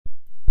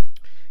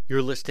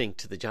You're listening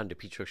to the John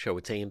DePietro Show.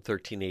 It's AM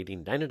 1380,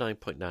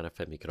 99.9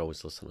 FM. You can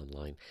always listen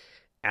online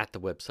at the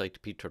website,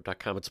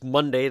 depetro.com. It's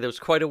Monday. There was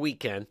quite a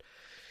weekend.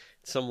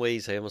 In some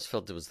ways, I almost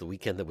felt it was the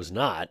weekend that was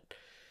not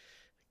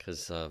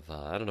because of,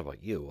 I don't know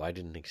about you, I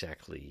didn't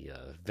exactly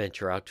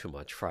venture out too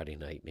much Friday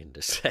night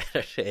into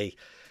Saturday.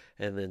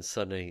 And then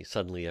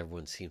suddenly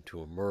everyone seemed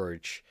to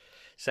emerge.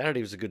 Saturday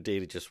was a good day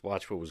to just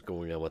watch what was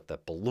going on with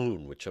that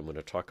balloon, which I'm going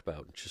to talk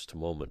about in just a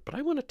moment. But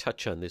I want to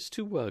touch on this.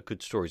 Two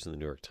good stories in the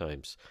New York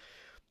Times.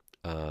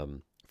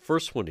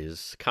 First one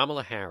is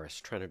Kamala Harris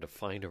trying to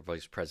define her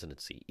vice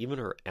presidency. Even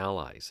her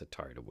allies are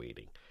tired of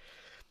waiting.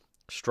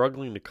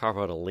 Struggling to carve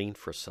out a lane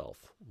for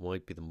herself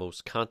might be the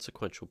most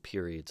consequential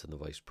periods in the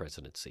vice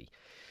presidency.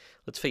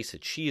 Let's face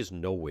it, she is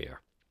nowhere.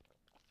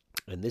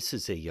 And this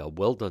is a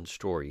well-done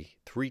story.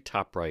 Three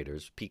top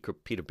writers,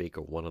 Peter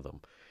Baker, one of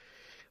them.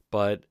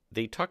 But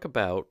they talk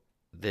about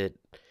that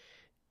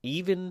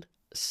even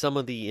some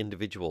of the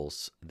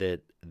individuals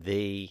that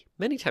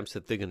many times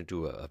that they're going to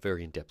do a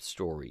very in-depth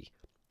story,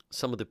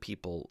 some of the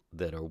people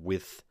that are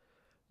with,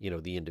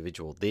 the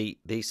individual,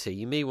 they say,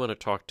 you may want to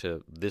talk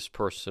to this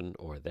person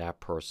or that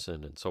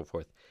person and so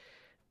forth.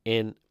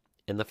 And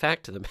the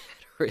fact of the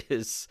matter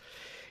is,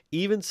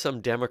 even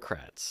some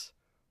Democrats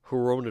who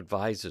her own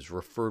advisors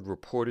referred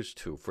reporters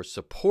to for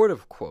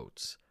supportive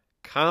quotes,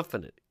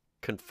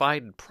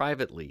 confided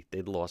privately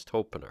they'd lost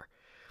hope in her.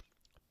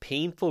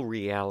 Painful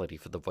reality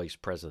for the vice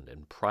president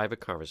in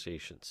private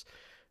conversations.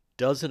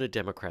 Dozens of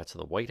Democrats in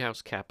the White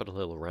House, Capitol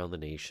Hill, around the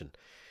nation,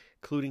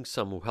 including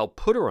some who helped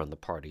put her on the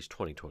party's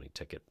 2020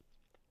 ticket,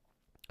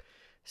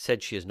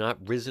 said she has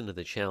not risen to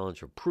the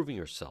challenge of proving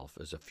herself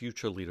as a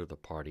future leader of the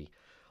party,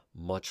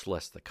 much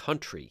less the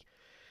country.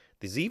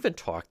 There's even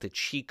talk that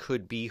she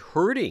could be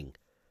hurting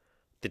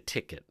the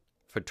ticket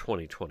for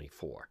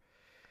 2024.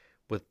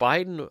 With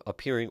Biden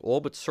appearing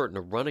all but certain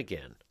to run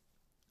again,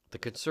 the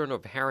concern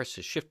of Harris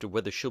has shifted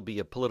whether she'll be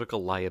a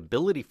political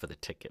liability for the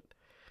ticket.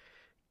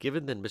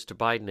 Given that Mr.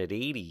 Biden at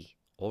 80,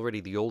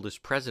 already the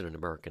oldest president in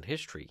American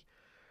history,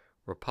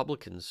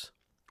 Republicans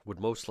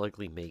would most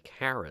likely make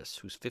Harris,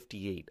 who's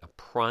 58, a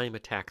prime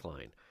attack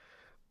line,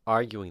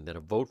 arguing that a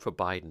vote for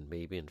Biden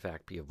may in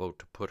fact be a vote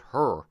to put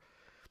her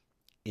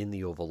in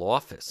the Oval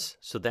Office.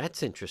 So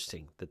that's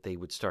interesting that they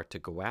would start to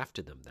go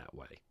after them that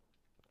way.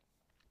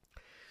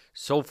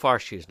 So far,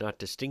 she has not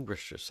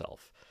distinguished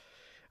herself.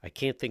 I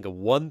can't think of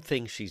one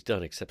thing she's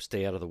done except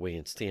stay out of the way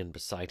and stand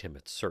beside him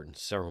at certain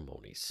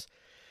ceremonies.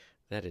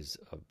 That is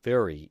a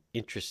very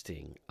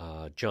interesting.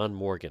 John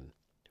Morgan,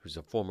 who's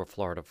a former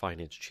Florida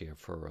finance chair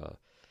for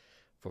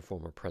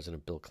former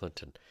President Bill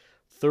Clinton.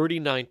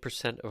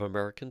 39% of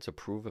Americans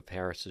approve of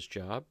Harris's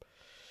job.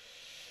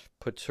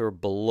 Puts her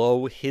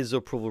below his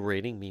approval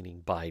rating,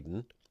 meaning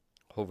Biden,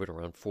 hovered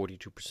around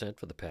 42%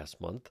 for the past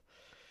month.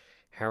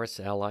 Harris'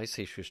 allies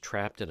say she was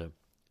trapped in a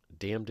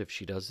damned if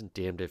she doesn't,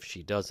 damned if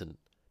she doesn't,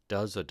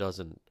 does or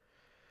doesn't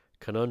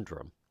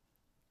conundrum.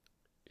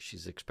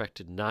 She's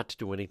expected not to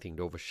do anything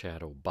to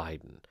overshadow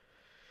Biden.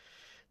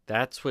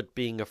 That's what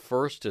being a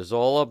first is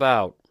all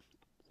about.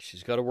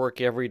 She's got to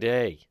work every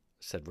day,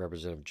 said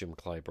Representative Jim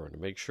Clyburn, to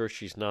make sure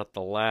she's not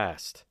the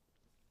last.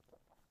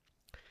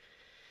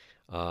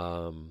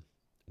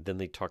 Then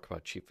they talk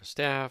about Chief of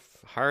Staff.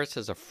 Harris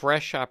has a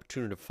fresh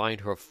opportunity to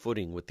find her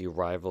footing with the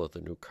arrival of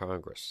the new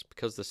Congress.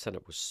 Because the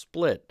Senate was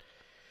split,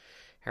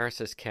 Harris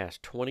has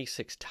cast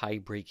 26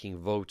 tie-breaking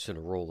votes in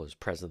a role as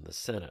president of the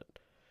Senate.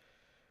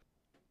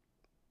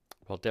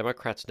 While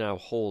Democrats now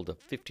hold a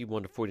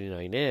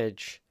 51-49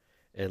 edge,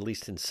 at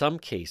least in some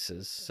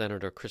cases,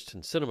 Senator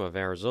Kristen Sinema of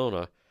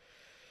Arizona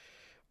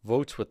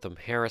votes with them.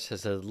 Harris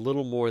has a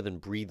little more than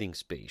breathing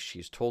space.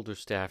 She's told her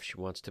staff she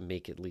wants to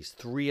make at least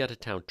 3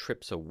 out-of-town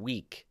trips a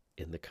week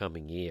in the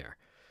coming year.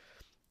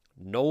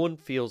 No one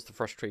feels the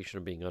frustration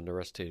of being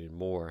underestimated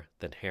more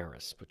than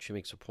Harris, but she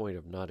makes a point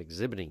of not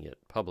exhibiting it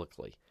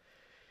publicly.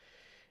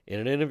 In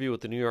an interview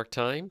with the New York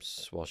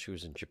Times, while she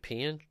was in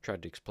Japan, she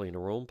tried to explain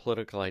her own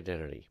political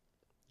identity.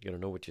 You got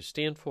to know what you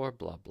stand for,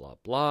 blah, blah,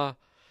 blah.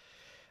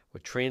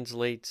 What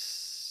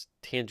translates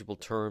tangible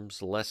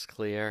terms less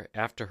clear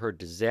after her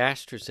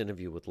disastrous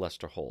interview with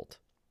Lester Holt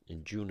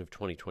in June of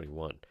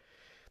 2021,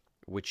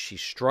 which she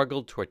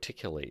struggled to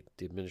articulate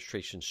the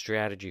administration's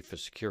strategy for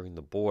securing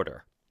the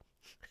border.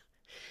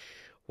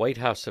 White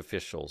House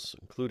officials,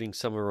 including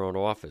some of her own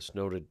office,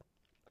 noted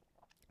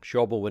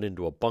Schauble went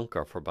into a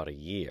bunker for about a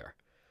year,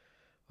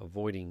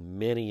 avoiding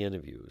many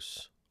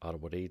interviews out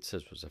of what aide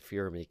says was a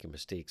fear of making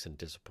mistakes and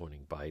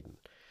disappointing Biden.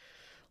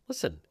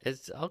 Listen,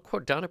 as I'll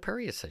quote Donna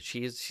Perry said,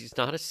 she's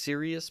not a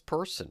serious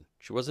person.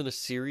 She wasn't a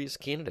serious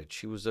candidate.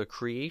 She was a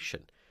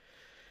creation.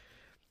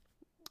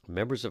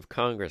 Members of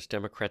Congress,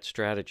 Democrat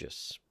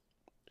strategists,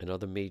 and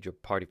other major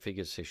party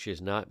figures say she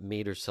has not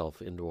made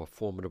herself into a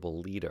formidable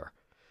leader.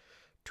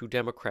 2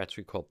 Democrats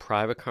recall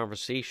private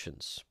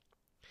conversations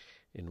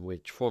in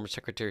which former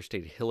Secretary of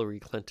State Hillary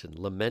Clinton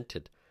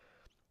lamented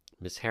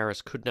Ms.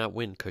 Harris could not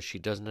win because she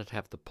does not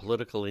have the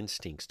political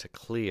instincts to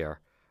clear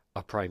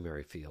a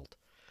primary field.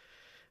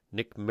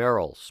 Nick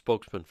Merrill,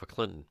 spokesman for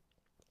Clinton,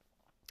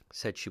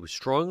 said she was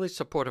strongly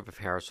supportive of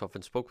Harris,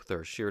 often spoke with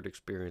her shared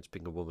experience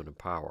being a woman in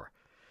power.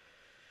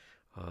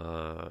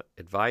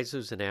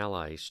 Advisors and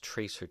allies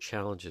trace her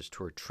challenges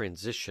to her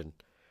transition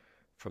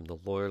from the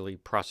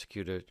lawyerly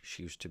prosecutor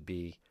she used to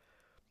be,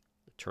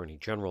 Attorney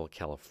General of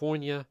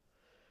California.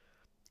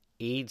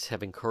 Aides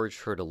have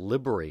encouraged her to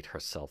liberate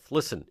herself.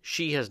 Listen,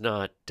 she has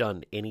not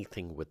done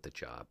anything with the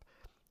job.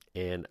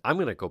 And I'm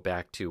going to go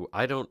back to,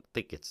 I don't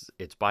think it's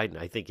Biden.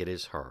 I think it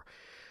is her.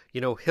 You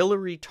know,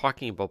 Hillary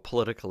talking about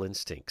political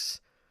instincts.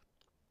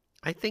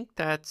 I think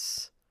that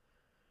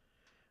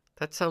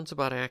sounds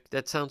about right.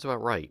 That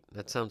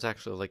sounds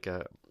actually like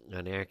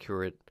an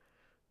accurate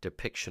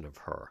depiction of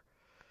her.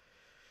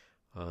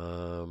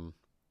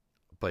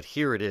 But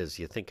here it is.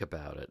 You think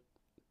about it.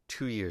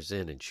 2 years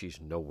in and she's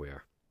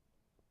nowhere.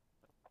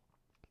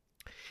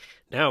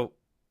 Now,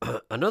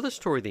 another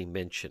story they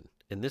mention,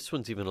 and this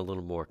one's even a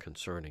little more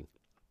concerning.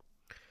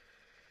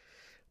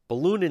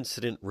 Balloon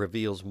incident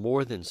reveals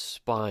more than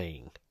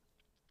spying.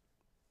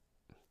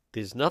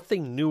 There's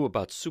nothing new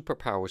about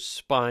superpowers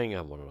spying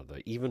on one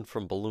another, even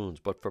from balloons.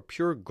 But for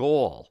pure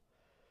gall,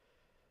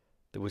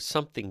 there was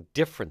something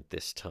different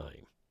this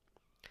time.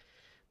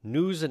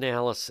 News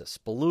analysis,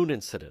 balloon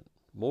incident,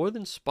 more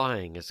than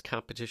spying as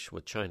competition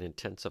with China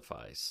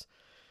intensifies.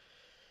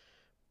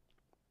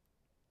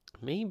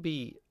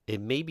 It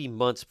may be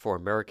months before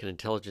American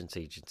intelligence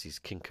agencies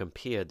can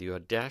compare the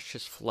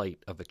audacious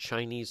flight of a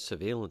Chinese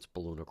surveillance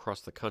balloon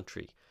across the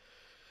country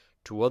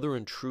to other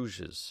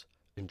intrusions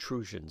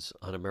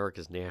on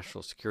America's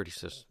national security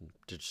system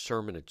to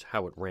determine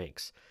how it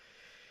ranks.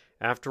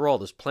 After all,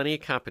 there's plenty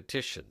of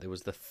competition. There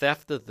was the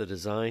theft of the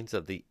designs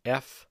of the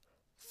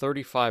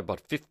F-35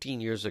 about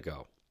 15 years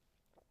ago,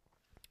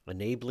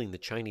 enabling the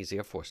Chinese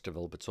Air Force to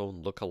develop its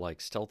own look-alike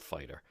stealth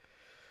fighter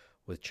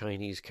with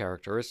Chinese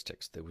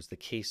characteristics. There was the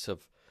case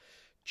of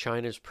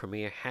China's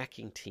premier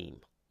hacking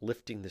team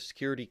lifting the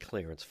security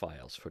clearance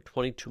files for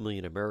 22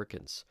 million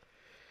Americans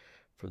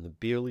from the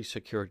barely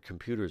secured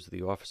computers of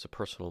the Office of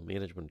Personnel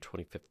Management in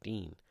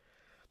 2015.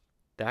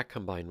 That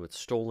combined with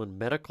stolen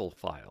medical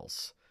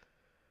files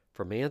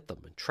from Anthem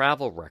and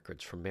travel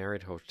records from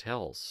Marriott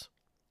hotels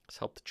has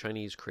helped the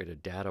Chinese create a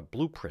data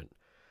blueprint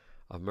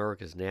of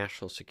America's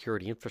national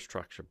security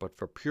infrastructure. But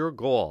for pure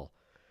gall,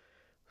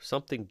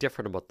 something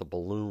different about the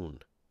balloon.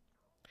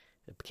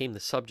 It became the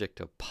subject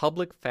of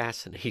public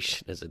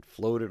fascination as it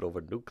floated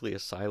over nuclear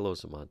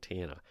silos in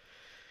Montana,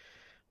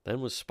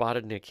 then was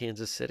spotted near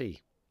Kansas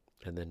City,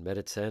 and then met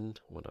its end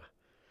when a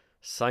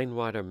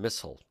Sidewinder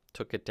missile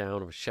took it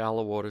down over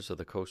shallow waters of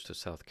the coast of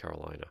South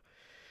Carolina.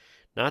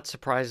 Not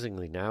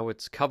surprisingly, now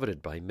it's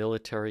coveted by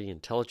military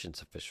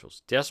intelligence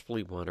officials,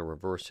 desperately want to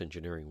reverse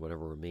engineering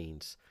whatever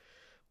remains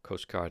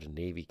Coast Guard and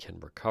Navy can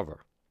recover.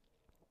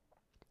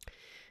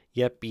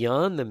 Yet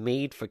beyond the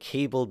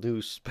made-for-cable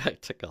news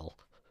spectacle,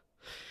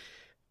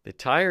 the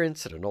entire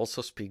incident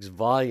also speaks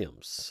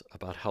volumes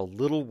about how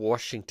little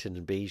Washington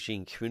and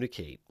Beijing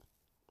communicate.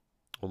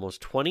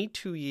 Almost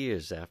 22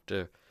 years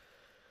after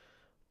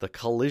the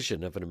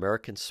collision of an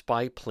American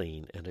spy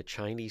plane and a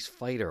Chinese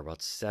fighter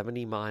about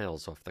 70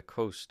 miles off the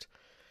coast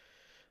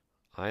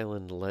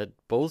island led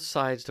both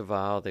sides to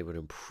vow they would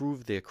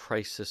improve their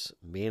crisis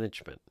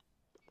management.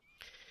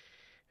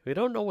 We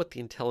don't know what the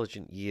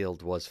intelligence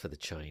yield was for the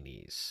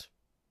Chinese,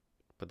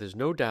 but there's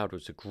no doubt it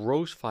was a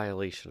gross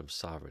violation of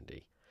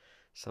sovereignty,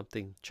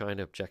 something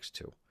China objects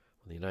to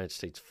when the United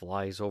States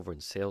flies over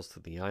and sails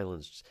through the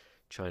islands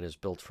China's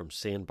built from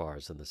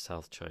sandbars in the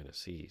South China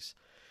Seas.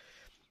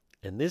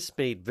 And this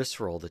made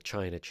visceral the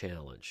China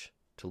challenge,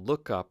 to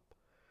look up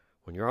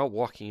when you're out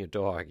walking your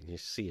dog and you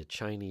see a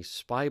Chinese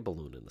spy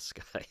balloon in the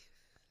sky.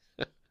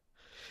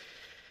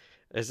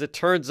 As it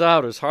turns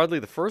out, it was hardly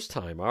the first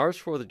time hours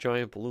before the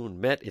giant balloon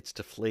met its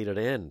deflated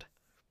end.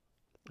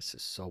 This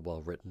is so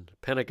well written. The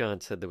Pentagon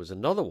said there was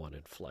another one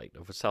in flight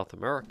over South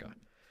America.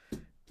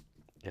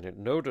 And it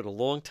noted a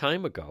long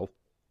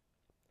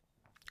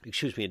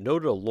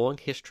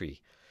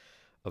history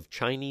of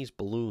Chinese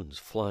balloons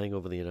flying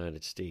over the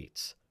United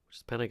States, which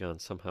the Pentagon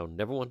somehow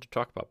never wanted to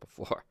talk about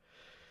before,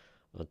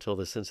 until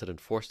this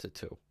incident forced it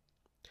to.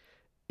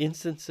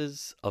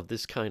 Instances of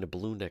this kind of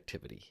balloon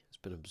activity has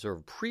been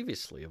observed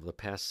previously over the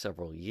past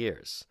several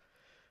years.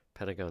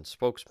 Pentagon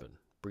spokesman,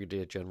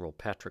 Brigadier General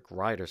Patrick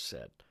Ryder,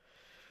 said.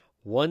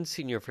 One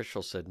senior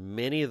official said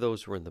many of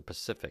those were in the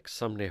Pacific,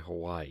 some near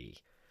Hawaii.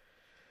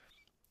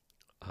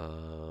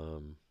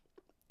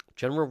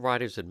 General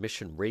Ryder's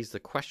admission raised the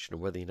question of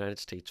whether the United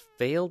States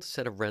failed to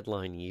set a red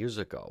line years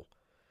ago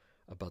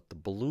about the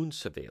balloon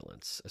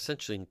surveillance,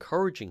 essentially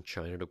encouraging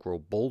China to grow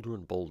bolder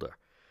and bolder.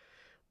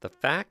 The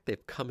fact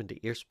they've come into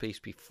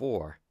airspace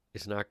before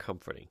is not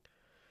comforting.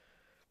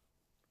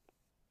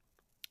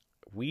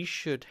 We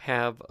should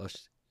have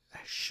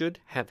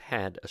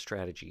had a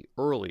strategy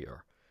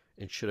earlier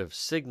and should have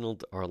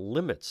signaled our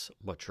limits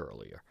much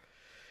earlier.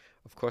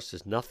 Of course,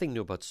 there's nothing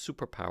new about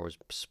superpowers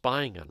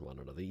spying on one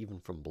another,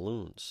 even from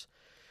balloons.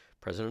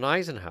 President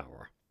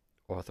Eisenhower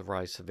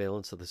authorized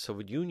surveillance of the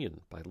Soviet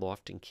Union by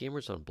lofting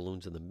cameras on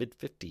balloons in the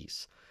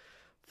mid-50s,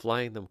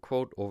 flying them,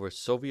 quote, over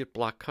Soviet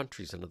bloc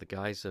countries under the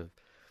guise of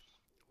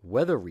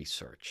weather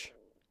research.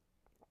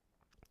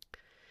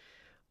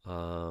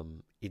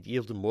 It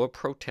yielded more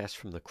protests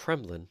from the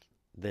Kremlin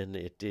than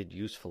it did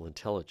useful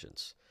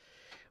intelligence.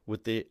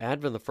 With the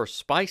advent of the first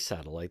spy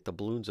satellite, the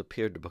balloons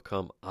appeared to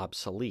become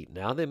obsolete.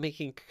 Now they're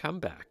making a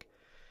comeback,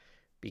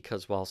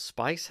 because while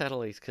spy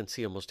satellites can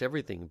see almost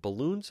everything,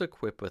 balloons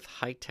equipped with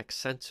high-tech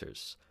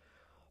sensors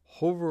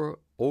hover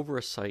over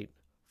a site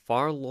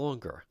far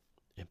longer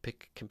and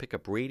can pick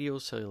up radio,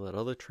 cellular, and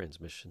other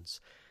transmissions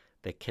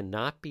that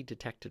cannot be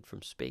detected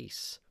from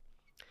space.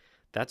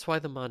 That's why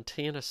the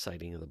Montana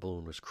sighting of the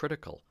balloon was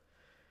critical.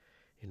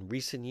 In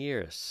recent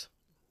years,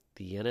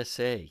 the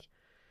NSA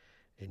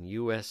and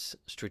U.S.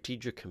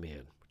 Strategic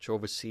Command, which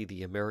oversee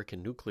the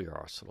American nuclear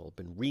arsenal, have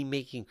been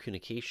remaking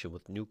communication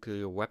with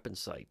nuclear weapon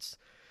sites.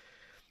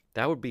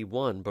 That would be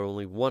one, but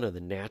only one of the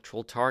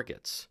natural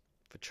targets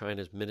for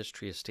China's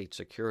Ministry of State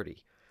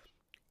Security.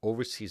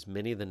 Oversees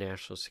many of the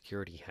national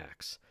security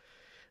hacks.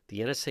 The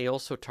NSA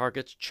also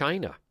targets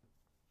China.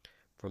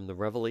 From the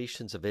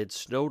revelations of Ed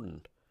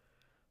Snowden,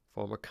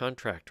 former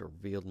contractor,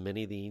 revealed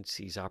many of the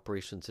agency's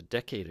operations a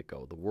decade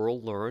ago. The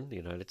world learned the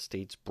United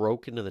States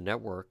broke into the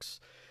networks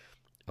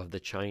of the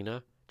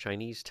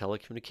Chinese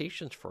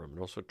telecommunications firm and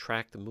also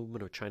tracked the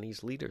movement of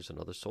Chinese leaders and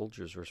other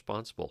soldiers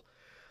responsible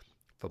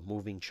for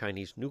moving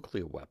Chinese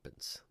nuclear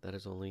weapons. That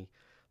is only a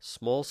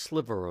small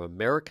sliver of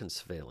American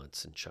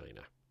surveillance in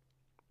China.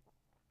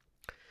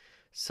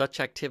 Such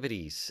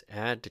activities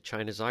add to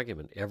China's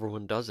argument,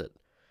 everyone does it.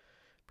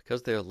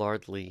 Because they are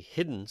largely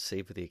hidden,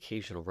 save for the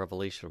occasional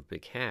revelation of a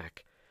big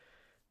hack,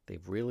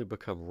 they've really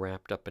become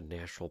wrapped up in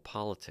national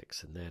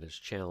politics, and that is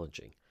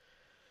challenging.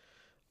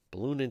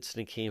 Balloon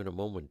incident came in a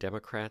moment when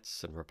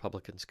Democrats and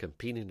Republicans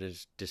competing to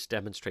just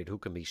demonstrate who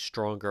can be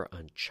stronger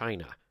on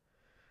China.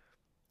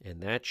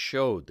 And that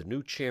showed. The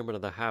new chairman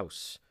of the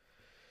House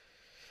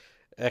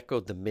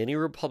echoed the many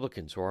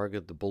Republicans who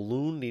argued the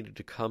balloon needed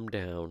to come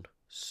down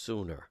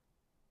sooner.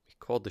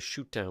 Called the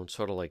shoot-down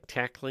sort of like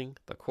tackling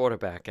the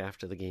quarterback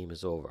after the game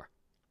is over.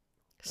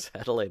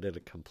 Satellite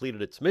had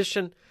completed its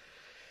mission,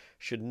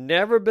 should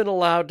never have been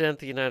allowed to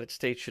enter the United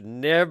States, should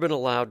never have been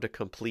allowed to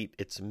complete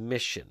its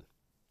mission.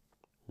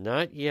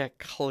 Not yet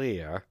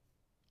clear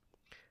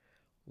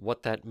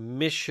what that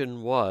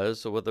mission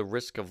was, or whether the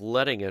risk of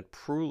letting it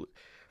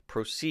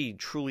proceed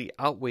truly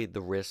outweighed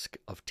the risk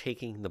of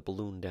taking the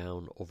balloon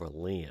down over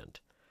land.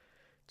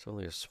 It's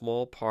only a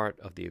small part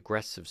of the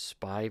aggressive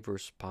spy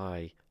versus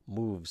spy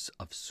moves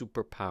of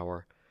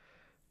superpower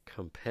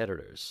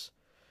competitors.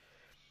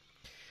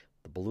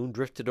 The balloon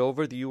drifted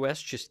over the U.S.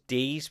 just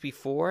days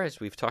before, as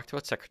we've talked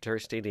about. Secretary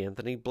of State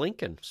Anthony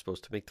Blinken was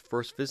supposed to make the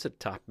first visit,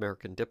 top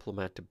American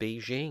diplomat, to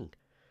Beijing.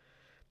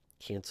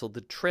 Canceled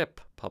the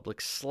trip. Public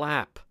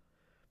slap.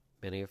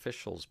 Many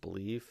officials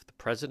believe the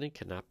president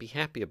cannot be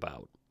happy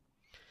about.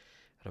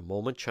 At a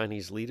moment,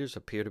 Chinese leaders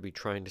appear to be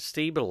trying to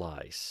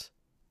stabilize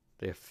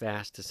their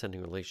fast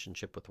descending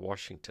relationship with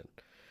Washington.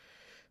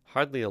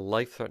 Hardly a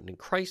life-threatening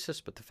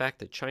crisis, but the fact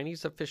that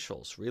Chinese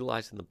officials,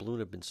 realizing the balloon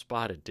had been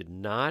spotted, did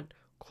not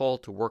call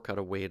to work out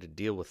a way to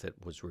deal with it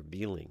was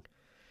revealing.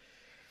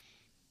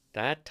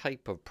 That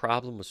type of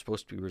problem was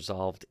supposed to be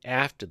resolved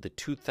after the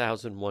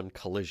 2001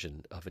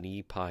 collision of an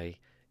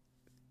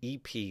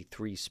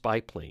EP-3 spy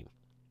plane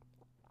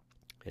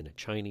and a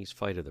Chinese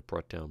fighter that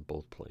brought down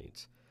both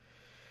planes.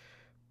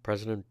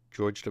 President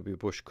George W.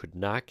 Bush could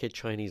not get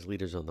Chinese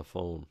leaders on the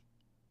phone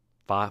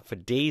for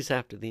days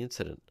after the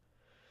incident.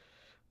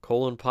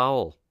 Colin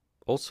Powell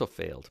also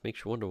failed.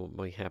 Makes you wonder what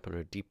might happen in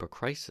a deeper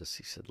crisis,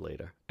 he said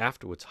later.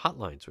 Afterwards,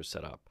 hotlines were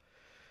set up.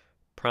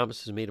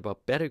 Promises made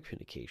about better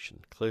communication.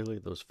 Clearly,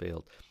 those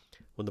failed.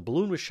 When the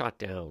balloon was shot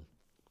down,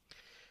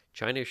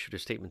 China issued a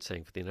statement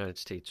saying for the United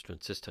States to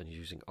insist on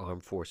using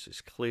armed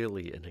forces.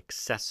 Clearly an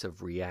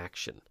excessive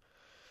reaction.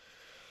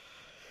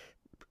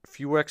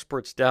 Few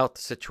experts doubt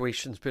the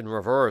situation's been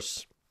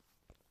reversed.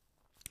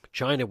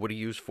 China would have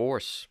used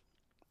force.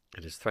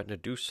 It has threatened to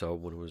do so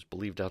when it was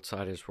believed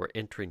outsiders were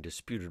entering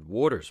disputed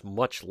waters,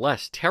 much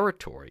less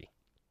territory.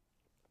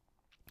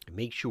 It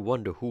makes you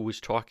wonder who was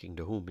talking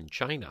to whom in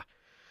China.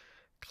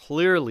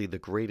 Clearly the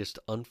greatest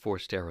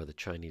unforced error the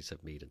Chinese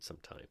have made in some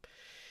time.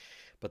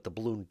 But the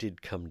balloon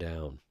did come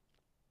down.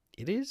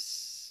 It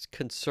is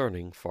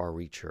concerning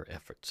far-reacher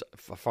efforts,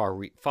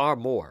 far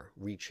more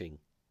reaching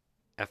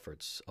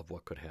efforts of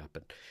what could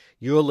happen.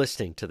 You're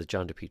listening to The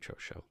John DePetro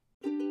Show.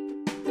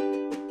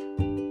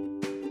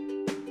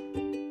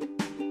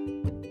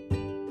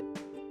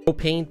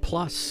 Propane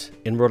Plus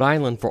in Rhode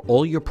Island for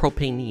all your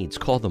propane needs.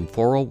 Call them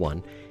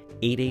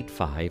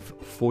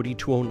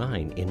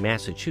 401-885-4209. In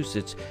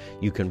Massachusetts,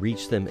 you can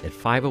reach them at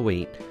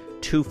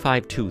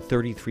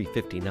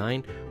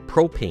 508-252-3359.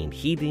 Propane,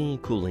 heating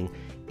and cooling,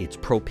 it's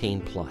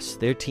Propane Plus.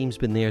 Their team's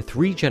been there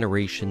 3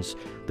 generations.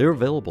 They're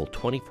available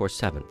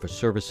 24/7 for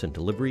service and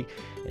delivery,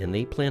 and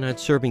they plan on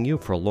serving you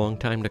for a long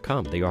time to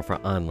come. They offer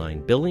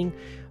online billing,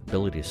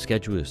 ability to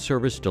schedule a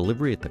service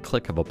delivery at the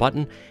click of a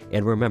button,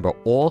 and remember,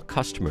 all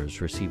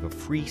customers receive a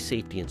free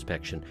safety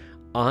inspection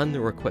on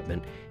their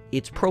equipment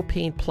It's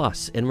Propane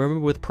Plus. And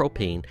remember, with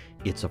propane,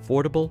 it's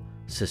affordable,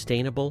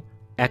 sustainable,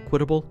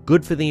 equitable,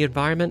 good for the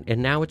environment,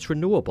 and now it's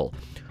renewable.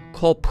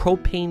 Call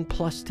Propane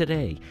Plus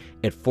today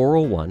at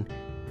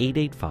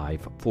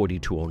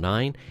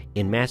 401-885-4209.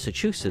 In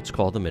Massachusetts,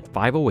 call them at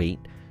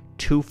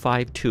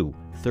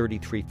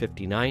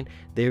 508-252-3359.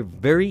 They're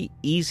very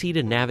easy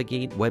to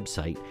navigate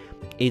website.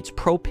 It's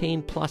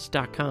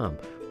propaneplus.com.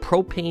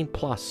 Propane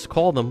Plus.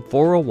 Call them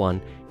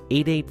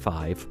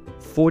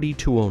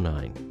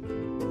 401-885-4209.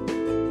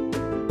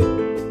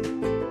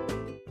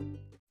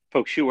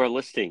 Folks, you are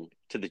listening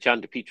to the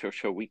John DePietro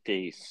Show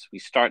weekdays. We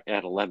start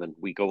at 11.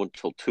 We go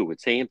until 2.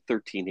 It's AM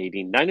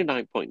 1380,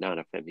 99.9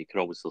 FM. You can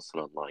always listen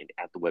online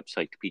at the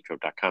website,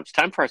 depetro.com. It's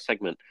time for our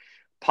segment,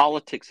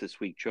 Politics This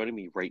Week. Joining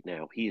me right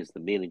now, he is the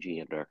managing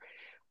editor,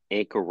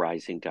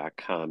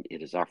 anchorrising.com.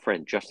 It is our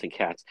friend, Justin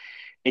Katz.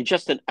 And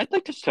Justin, I'd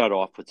like to start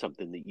off with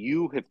something that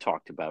you have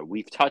talked about.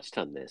 We've touched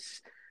on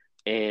this.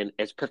 And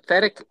as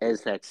pathetic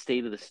as that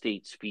State of the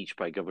State speech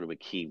by Governor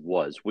McKee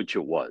was, which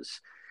it was,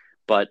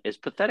 but as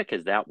pathetic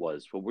as that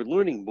was, what we're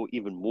learning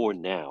even more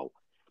now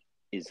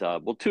is,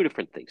 two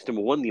different things.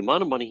 Number one, the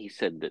amount of money he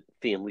said that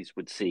families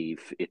would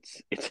save,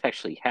 it's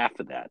actually half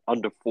of that,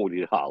 under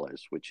 $40,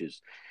 which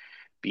is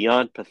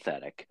beyond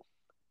pathetic.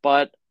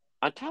 But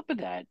on top of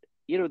that,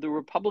 the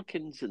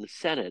Republicans in the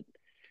Senate,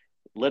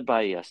 led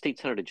by State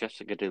Senator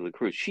Jessica De La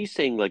Cruz, she's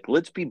saying,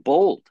 let's be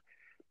bold.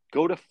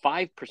 Go to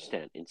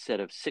 5% instead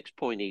of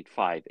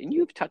 6.85. And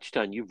you've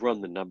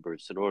run the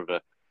numbers in order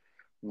to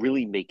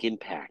really make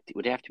impact. It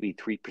would have to be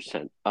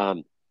 3%.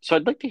 So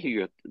I'd like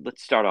to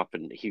let's start off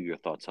and hear your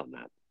thoughts on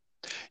that.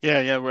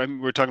 Yeah.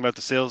 We're talking about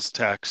the sales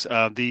tax.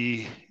 When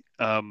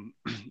I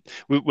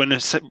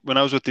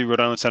was with the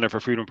Rhode Island Center for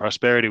Freedom and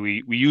Prosperity,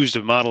 we used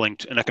an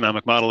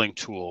economic modeling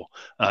tool,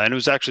 and it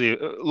was actually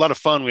a lot of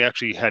fun. We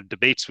actually had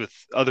debates with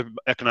other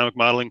economic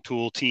modeling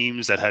tool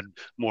teams that had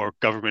more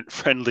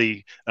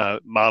government-friendly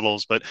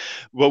models. But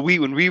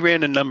when we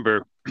ran a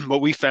number,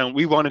 what we found,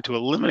 we wanted to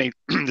eliminate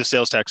the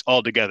sales tax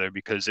altogether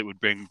because it would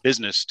bring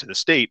business to the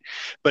state.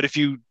 But if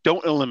you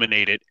don't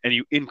eliminate it and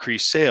you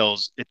increase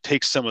sales, it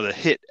takes some of the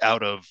hit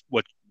out of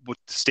what the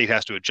state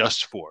has to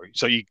adjust for.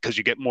 So because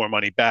you get more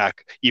money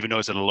back, even though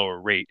it's at a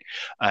lower rate.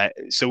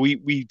 So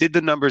we did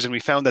the numbers and we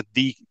found that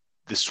the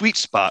sweet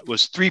spot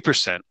was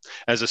 3%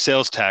 as a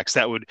sales tax.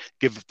 That would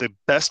give the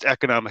best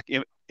economic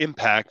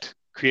impact,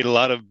 create a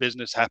lot of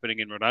business happening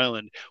in Rhode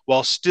Island,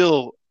 while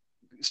still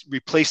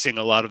replacing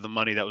a lot of the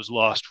money that was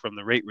lost from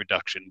the rate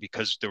reduction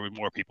because there were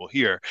more people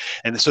here.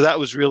 And so that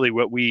was really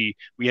what we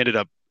ended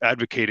up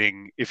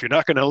advocating. If you're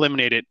not going to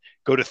eliminate it,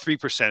 go to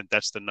 3%.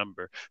 That's the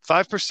number.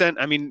 5%,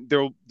 I mean,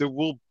 there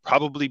will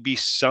probably be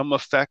some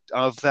effect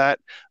of that.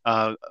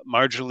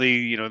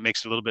 Marginally, it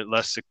makes it a little bit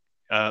less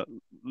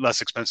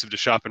expensive to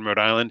shop in Rhode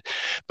Island.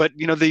 But,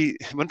 the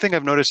one thing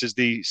I've noticed is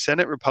the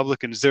Senate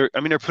Republicans, they're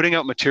putting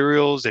out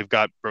materials, they've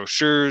got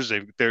brochures,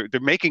 they're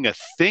making a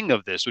thing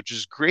of this, which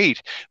is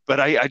great. But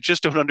I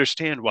just don't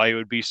understand why it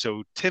would be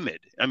so timid.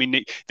 I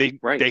mean, they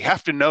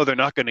have to know they're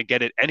not going to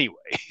get it anyway.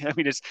 I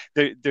mean,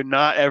 they're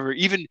not ever,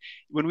 even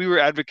when we were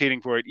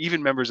advocating for it,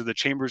 even members of the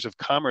Chambers of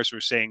Commerce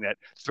were saying that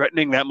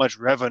threatening that much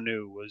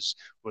revenue was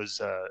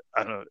I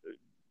don't know,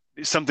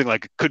 something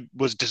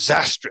was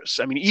disastrous.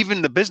 I mean,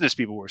 even the business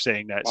people were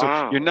saying that.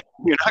 Wow. So you're not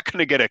going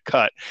to get a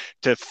cut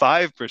to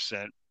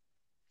 5%.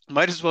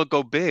 Might as well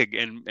go big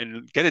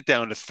and get it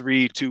down to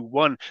 3, 2,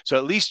 1. So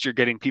at least you're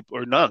getting people,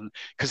 or none,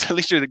 because at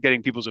least you're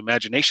getting people's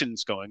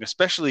imaginations going,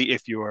 especially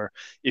if you're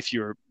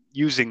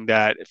using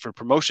that for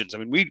promotions. I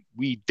mean,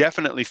 we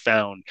definitely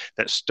found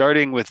that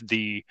starting with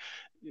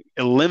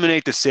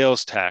eliminate the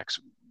sales tax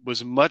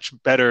was much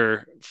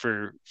better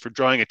for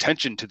drawing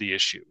attention to the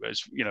issue.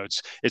 As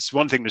it's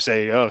one thing to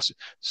say,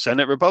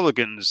 Senate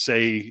Republicans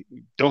say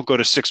don't go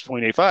to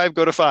 6.85,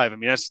 go to 5. I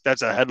mean,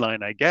 that's a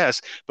headline, I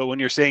guess. But when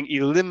you're saying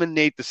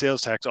eliminate the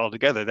sales tax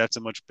altogether, that's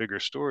a much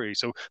bigger story.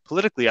 So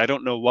politically, I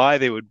don't know why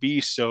they would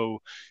be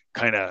so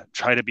kind of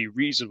try to be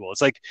reasonable.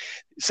 It's like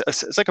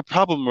a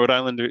problem Rhode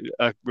Island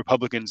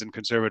Republicans and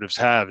conservatives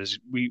have is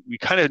we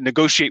kind of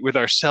negotiate with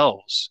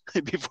ourselves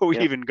before we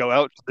even go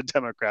out to the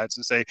Democrats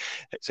and say,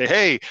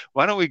 hey,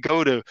 why don't we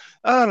go to,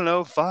 I don't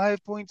know,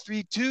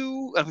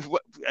 5.32? I mean,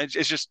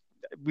 it's just,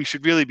 we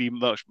should really be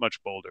much,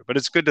 much bolder, but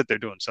it's good that they're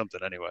doing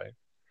something anyway.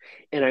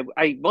 And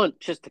I want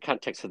just the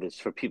context of this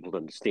for people to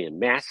understand.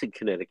 Mass and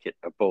Connecticut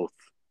are both,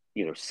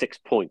 6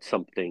 point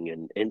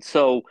something. And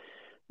so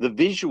the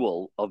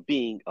visual of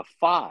being a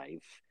 5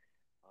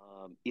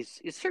 is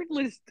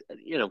certainly,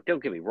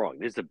 don't get me wrong,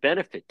 there's a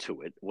benefit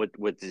to it. What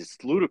is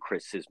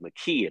ludicrous is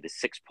McKee at a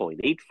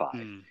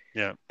 6.85.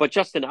 Yeah. But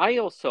Justin, I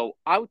also,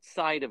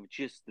 outside of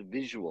just the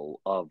visual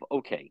of,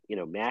 okay,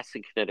 Mass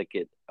and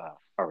Connecticut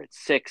are at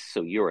 6,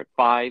 so you're at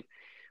 5.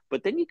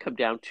 But then you come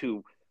down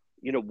to,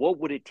 what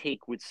would it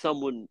take? Would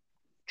someone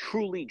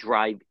truly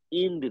drive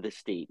into the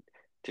state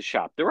to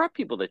shop? There are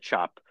people that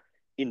shop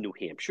in New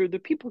Hampshire. The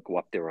people go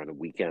up there on a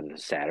weekend and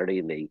a Saturday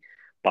and they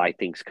buy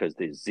things because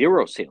there's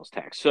zero sales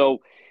tax.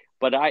 So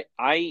But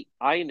I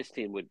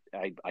understand what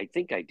I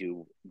think I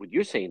do. What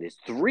you're saying is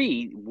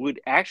 3 would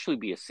actually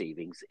be a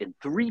savings, and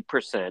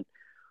 3%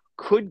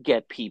 could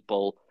get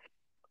people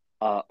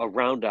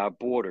around our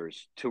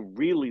borders to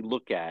really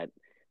look at,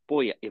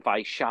 boy, if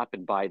I shop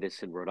and buy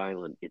this in Rhode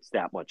Island, it's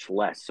that much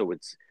less. So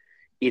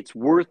it's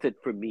worth it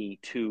for me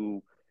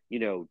to,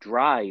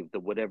 drive the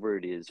whatever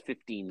it is,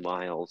 15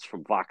 miles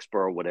from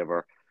Foxborough,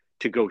 whatever,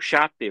 to go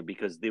shop there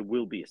because there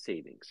will be a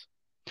savings.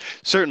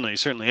 Certainly,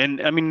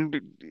 and I mean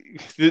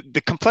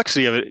the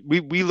complexity of it.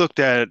 We looked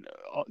at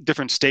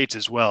different states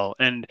as well,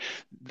 and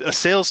a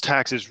sales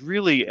tax is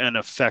really an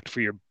effect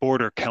for your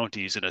border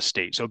counties in a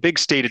state. So a big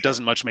state, it Sure.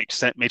 doesn't much make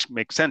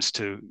sense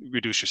to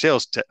reduce your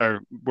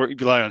or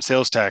rely on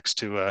sales tax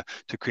to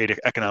create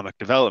economic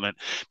development,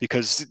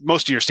 because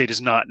most of your state is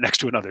not next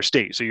to another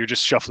state, so you're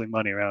just shuffling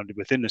money around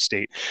within the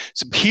state.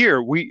 So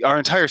here, our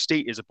entire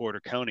state is a border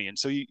county, and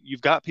so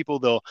you've got people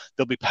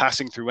they'll be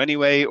passing through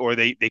anyway, or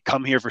they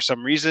come here for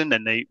some reason,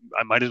 and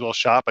I might as well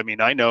shop. I mean,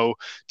 I know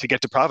to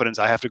get to Providence,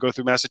 I have to go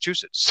through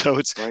Massachusetts,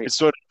 so Right.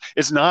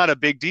 it's not a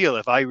big deal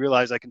if I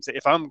realize I can say,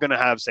 if I'm going to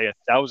have, say,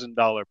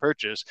 $1,000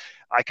 purchase,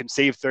 I can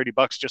save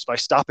 $30 just by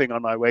stopping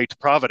on my way to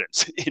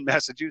Providence in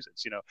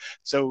Massachusetts.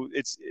 So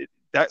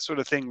that sort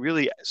of thing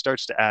really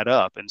starts to add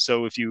up. And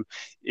so if you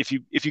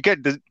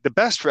get the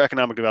best for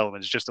economic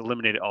development is just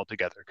eliminate it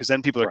altogether, because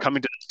then people are Right.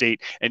 coming to the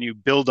state and you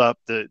build up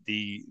the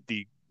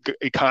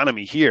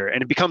economy here,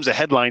 and it becomes a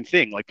headline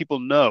thing. Like,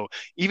 people know,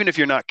 even if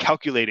you're not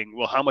calculating,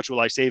 well, how much will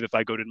I save if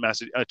I go to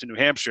New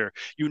Hampshire,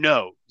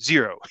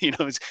 zero.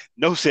 It's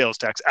no sales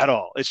tax at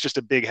all. It's just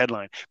a big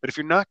headline. But if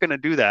you're not going to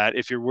do that,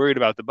 if you're worried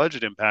about the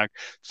budget impact,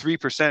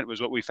 3%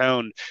 was what we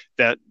found,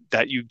 that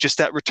you just,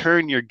 that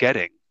return you're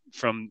getting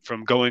from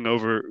going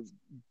over,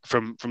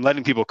 from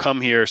letting people come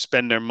here,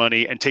 spend their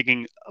money, and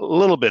taking a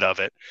little bit of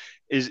it,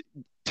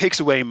 takes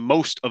away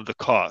most of the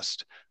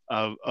cost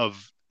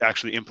of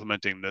actually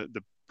implementing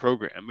the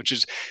program, which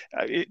is,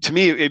 to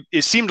me,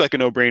 it seemed like a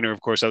no-brainer.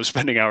 Of course, I was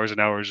spending hours and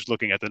hours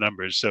looking at the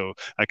numbers, so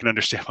I can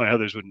understand why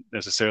others wouldn't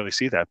necessarily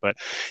see that. But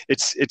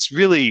it's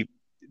really,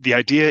 the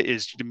idea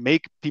is to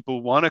make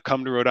people want to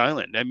come to Rhode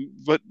Island. And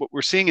what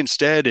we're seeing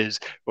instead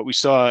is what we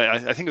saw,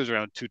 I think it was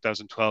around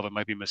 2012, I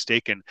might be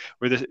mistaken,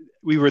 where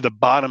we were the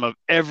bottom of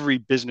every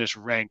business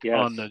rank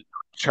on Yes. the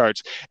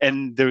charts.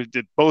 And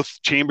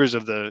both chambers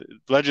of the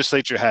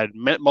legislature had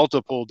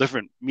multiple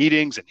different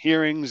meetings and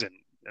hearings and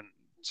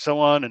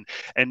so on,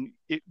 and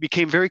it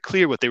became very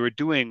clear what they were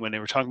doing when they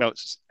were talking about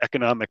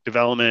economic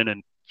development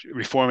and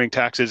reforming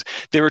taxes.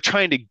 They were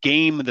trying to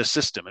game the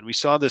system, and we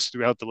saw this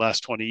throughout the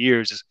last 20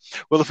 years. Is,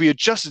 well, if we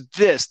adjust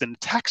this, then the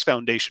tax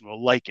foundation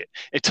will like it.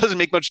 It doesn't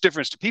make much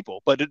difference to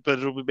people, but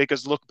it'll make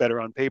us look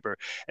better on paper.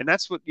 And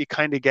that's what you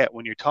kind of get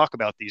when you talk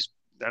about these,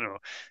 I don't know,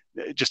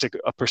 just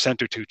a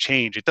percent or two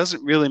change. It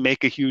doesn't really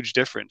make a huge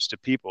difference to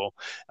people.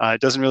 It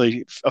doesn't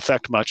really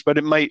affect much, but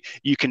it might.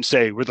 You can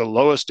say we're the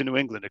lowest in New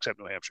England except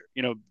New Hampshire.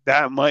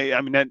 That might.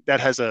 I mean, that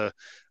has a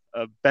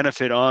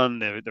benefit on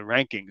the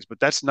rankings, but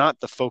that's not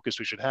the focus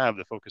we should have.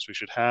 The focus we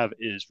should have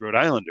is Rhode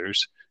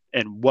Islanders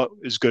and what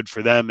is good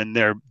for them and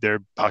their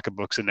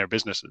pocketbooks and their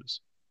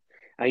businesses.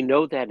 I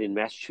know that in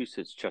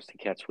Massachusetts, Justin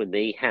Katz, when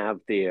they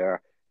have I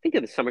think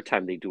in the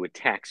summertime, they do a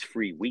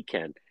tax-free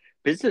weekend.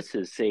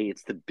 Businesses say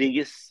it's the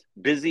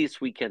busiest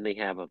weekend they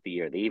have of the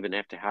year. They even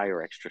have to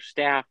hire extra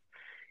staff.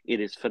 It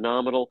is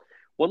phenomenal.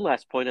 One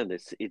last point on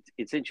this.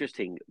 It's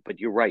interesting,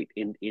 but you're right.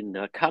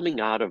 In coming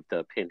out of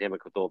the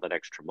pandemic with all that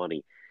extra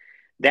money,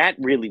 that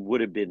really would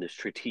have been a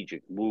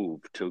strategic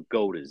move to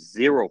go to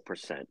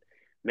 0%.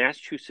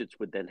 Massachusetts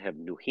would then have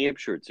New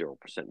Hampshire at 0%.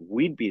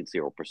 We'd be at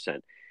 0%.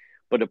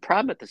 But the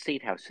problem at the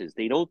State House is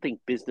they don't think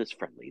business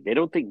friendly. They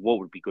don't think what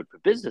would be good for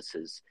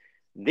businesses.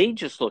 They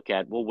just look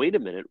at, well, wait a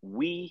minute,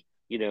 we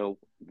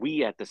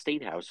at the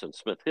State House on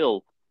Smith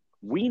Hill,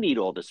 we need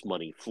all this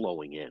money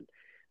flowing in.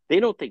 They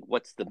don't think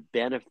what's the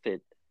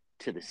benefit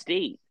to the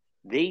state.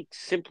 They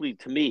simply,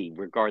 to me,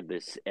 regard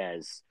this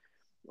as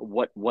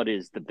what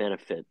is the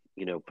benefit,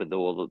 for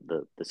all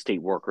the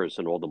state workers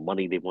and all the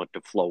money they want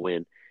to flow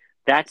in.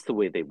 That's the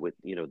way they would,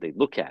 they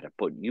look at it.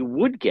 But you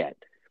would get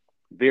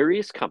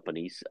various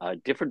companies,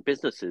 different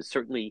businesses,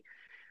 certainly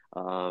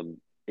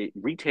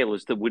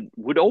retailers that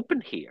would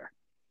open here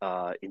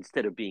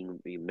instead of being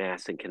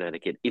Mass in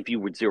Connecticut if you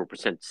would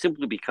 0%,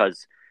 simply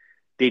because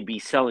they'd be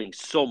selling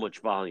so much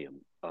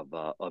volume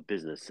of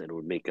business, and it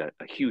would make a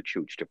huge,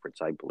 huge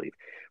difference, I believe.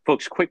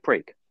 Folks, quick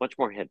break. Much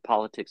more ahead.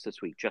 Politics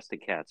this week. Justin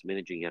Katz,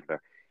 managing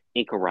editor,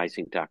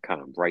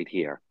 anchorrising.com, right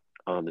here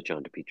on the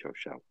John DePietro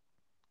Show.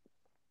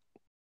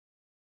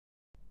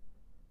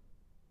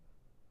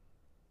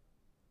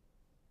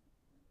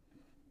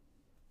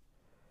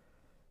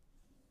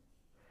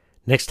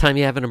 Next time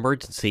you have an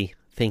emergency,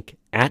 think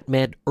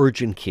AtMed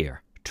Urgent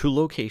Care. 2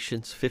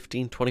 locations,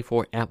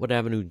 1524 Atwood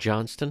Avenue,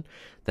 Johnston.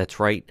 That's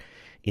right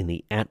in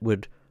the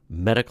Atwood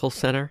Medical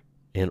Center.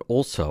 And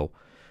also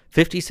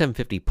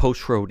 5750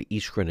 Post Road,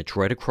 East Greenwich,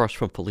 right across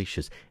from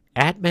Felicia's.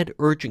 AtMed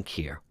Urgent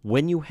Care,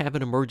 when you have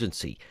an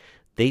emergency,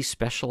 they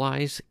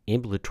specialize in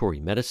ambulatory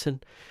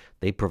medicine.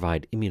 They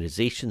provide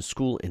immunization,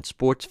 school, and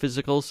sports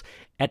physicals.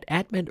 At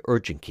AdMed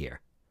Urgent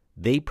Care,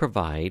 they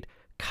provide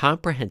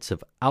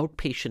comprehensive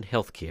outpatient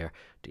health care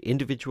to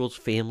individuals,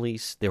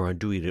 families. They're on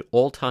duty at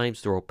all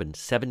times. They're open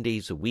 7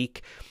 days a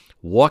week.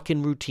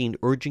 Walk-in routine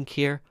urgent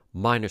care,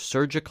 minor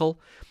surgical.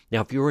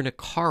 Now, if you're in a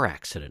car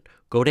accident,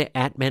 go to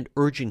AdMed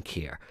Urgent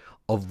Care.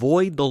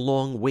 Avoid the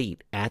long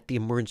wait at the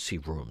emergency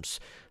rooms.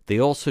 They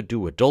also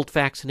do adult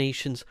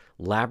vaccinations,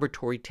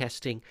 laboratory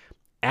testing.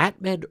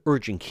 AdMed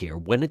Urgent Care,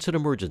 when it's an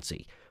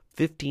emergency,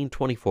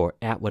 1524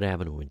 Atwood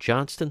Avenue in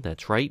Johnston.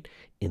 That's right,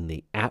 in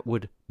the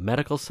Atwood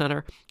Medical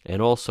Center.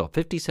 And also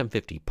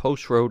 5750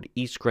 Post Road,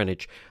 East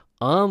Greenwich,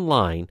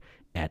 online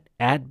at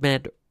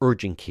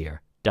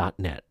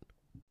admedurgentcare.net.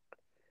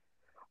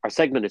 Our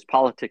segment is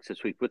Politics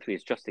This Week. With me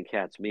is Justin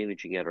Katz,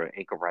 managing editor at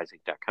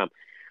anchorrising.com.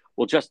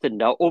 Well, Justin,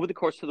 now over the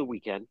course of the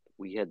weekend,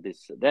 we had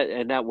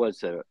that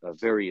was a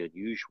very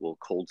unusual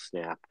cold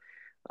snap.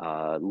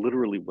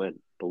 Literally went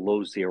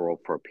below zero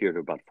for a period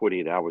of about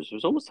 48 hours. It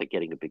was almost like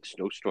getting a big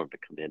snowstorm to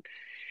come in.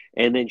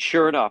 And then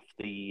sure enough,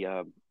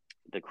 the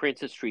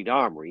Cranston Street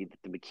Armory,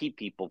 the McKee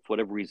people, for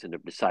whatever reason,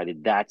 have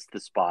decided that's the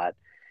spot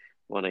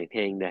when I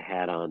hang the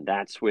hat on.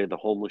 That's where the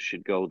homeless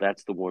should go.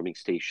 That's the warming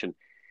station.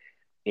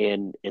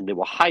 And there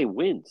were high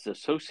winds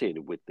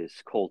associated with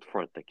this cold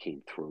front that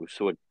came through.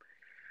 So it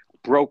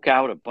broke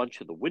out a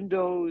bunch of the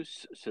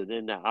windows. So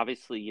then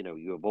obviously,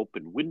 you have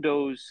open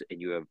windows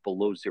and you have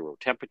below zero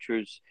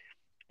temperatures.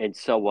 And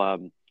so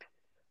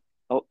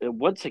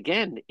once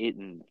again,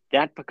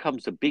 that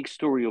becomes a big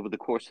story over the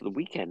course of the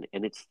weekend.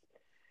 And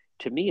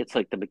to me, it's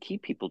like the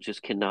McKee people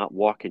just cannot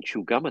walk and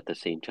chew gum at the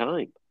same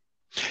time.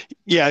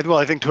 Yeah, well,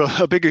 I think to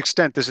a big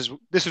extent, this is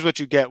what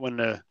you get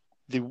when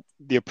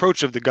the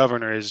approach of the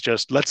governor is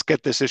just, let's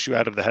get this issue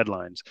out of the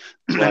headlines.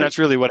 Right. And that's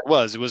really what it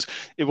was.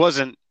 It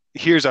wasn't,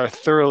 here's our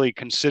thoroughly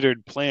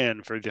considered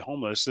plan for the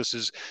homeless. This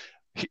is,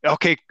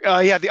 okay,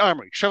 the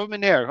armory, shove them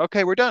in there.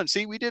 Okay, we're done.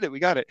 See, we did it. We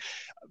got it.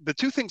 The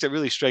two things that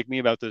really strike me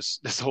about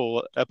this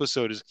whole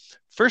episode is,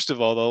 first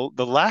of all,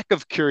 the lack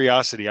of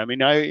curiosity. I mean,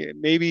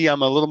 maybe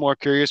I'm a little more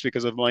curious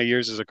because of my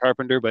years as a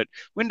carpenter, but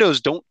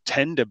windows don't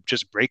tend to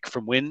just break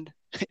from wind.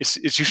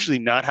 It's usually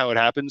not how it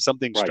happens.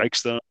 Something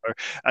strikes them.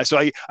 So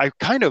I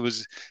kind of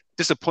was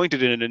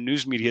disappointed in the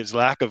news media's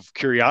lack of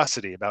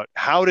curiosity about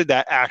how did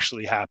that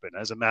actually happen.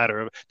 As a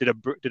matter of,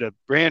 did a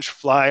branch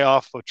fly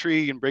off a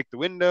tree and break the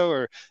window,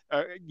 or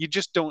you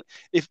just don't.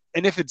 If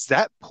it's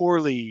that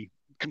poorly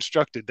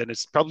constructed, then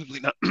it's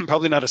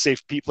probably not a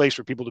safe place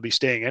for people to be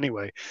staying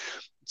anyway.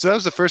 So that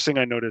was the first thing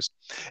I noticed.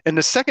 And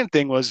the second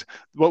thing was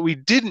what we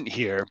didn't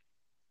hear.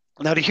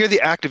 Now, to hear the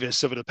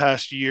activists over the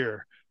past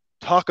year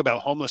talk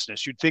about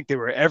homelessness, you'd think they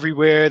were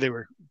everywhere.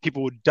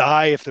 People would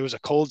die if there was a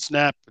cold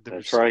snap.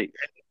 That's right.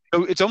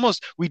 So it's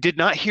almost, we did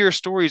not hear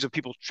stories of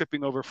people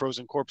tripping over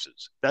frozen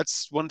corpses.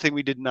 That's one thing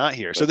we did not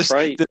hear. So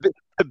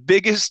the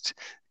biggest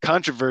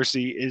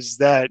controversy is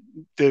that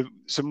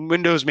some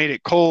windows made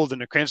it cold in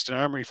the Cranston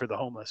Armory for the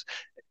homeless.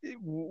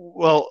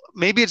 Well,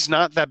 maybe it's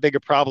not that big a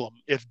problem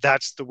if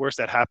that's the worst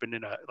that happened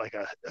in a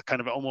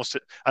kind of almost, I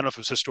don't know if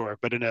it was historic,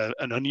 but in an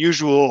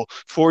unusual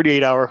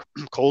 48-hour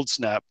cold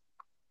snap.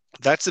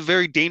 That's a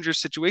very dangerous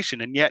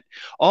situation. And yet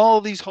all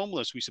these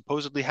homeless we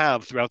supposedly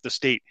have throughout the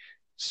state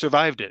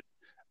survived it.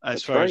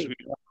 As far as we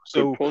know.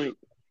 So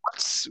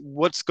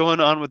what's going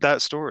on with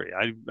that story?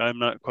 I'm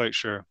not quite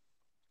sure.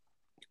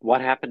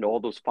 What happened to all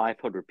those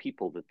 500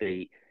 people that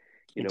they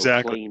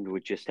claimed were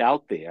just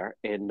out there?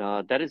 And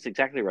that is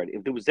exactly right.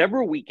 If there was ever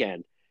a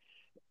weekend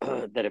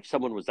that if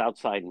someone was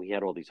outside and we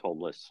had all these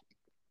homeless,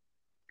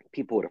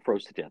 people would have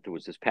froze to death. It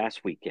was this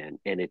past weekend,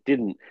 and it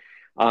didn't.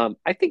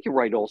 I think you're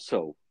right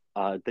also.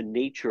 The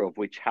nature of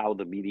how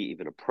the media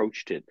even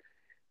approached it,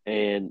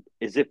 and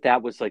as if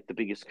that was like the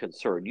biggest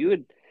concern. You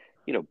had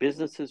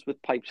businesses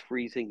with pipes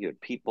freezing, you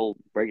had people,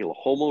 regular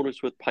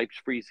homeowners with pipes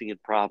freezing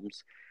and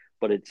problems,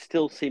 but it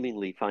still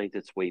seemingly finds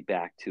its way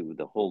back to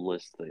the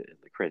homeless, the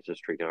Cranston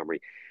Street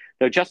Armory.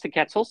 Now, Justin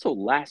Katz, also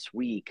last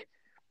week,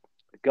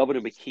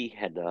 Governor McKee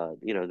had,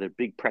 the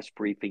big press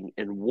briefing,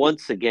 and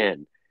once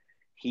again,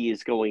 he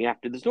is going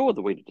after, there's no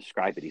other way to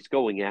describe it, he's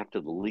going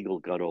after the legal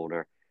gun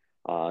owner.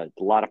 A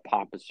lot of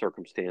pomp and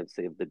circumstance.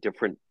 They have the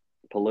different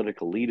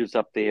political leaders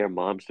up there,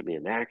 Moms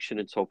Demand Action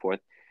and so forth.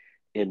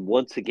 And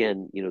once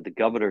again, the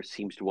governor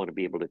seems to want to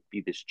be able to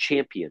be this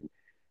champion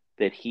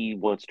that he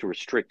wants to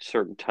restrict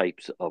certain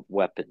types of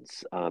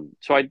weapons.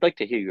 So I'd like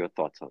to hear your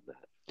thoughts on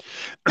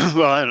that.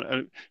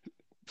 Well,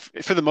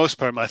 for the most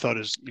part, my thought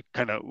is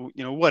kind of,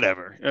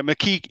 whatever.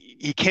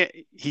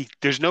 McKee,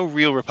 there's no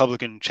real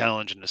Republican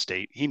challenge in the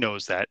state. He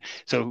knows that.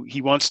 So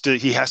he has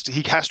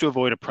to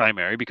avoid a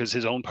primary because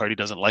his own party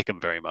doesn't like him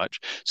very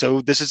much.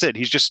 So this is it.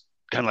 He's just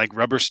kind of like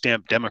rubber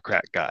stamp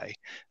Democrat guy.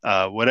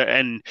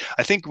 And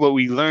I think what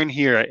we learn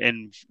here,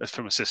 and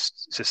from a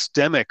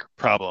systemic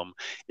problem,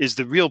 is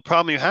the real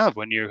problem you have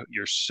when you're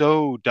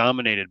so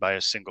dominated by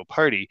a single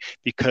party,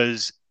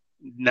 because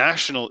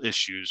national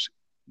issues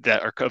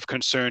that are of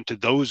concern to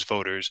those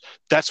voters,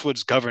 that's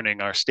what's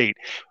governing our state.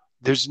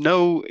 there's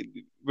no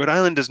Rhode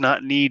Island does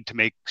not need to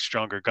make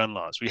stronger gun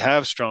laws. We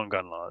have strong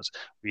gun laws,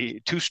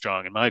 too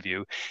strong in my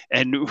view,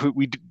 and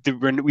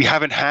we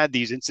haven't had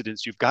these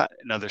incidents you've got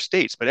in other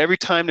states. But every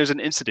time there's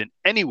an incident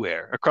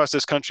anywhere across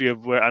this country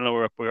of where I don't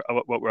know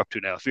what we're up to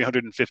now,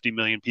 350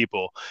 million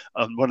people,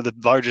 one of the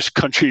largest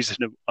countries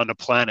on the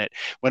planet.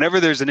 Whenever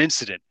there's an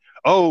incident,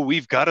 oh,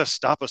 we've got to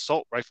stop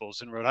assault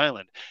rifles in Rhode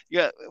Island.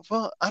 Yeah,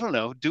 well, I don't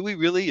know. Do we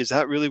really? Is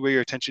that really where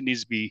your attention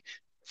needs to be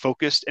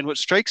focused? And what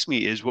strikes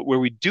me is where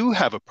we do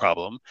have a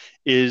problem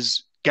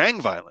is gang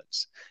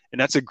violence.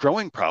 And that's a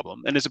growing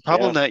problem. And it's a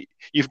problem that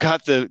you've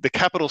got the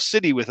capital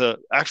city with a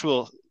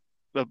actual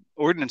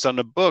ordinance on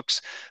the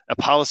books, a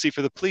policy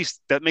for the police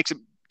that makes it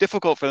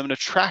difficult for them to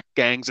track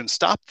gangs and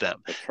stop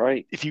them. That's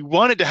right. If you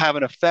wanted to have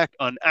an effect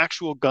on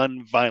actual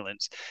gun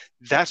violence,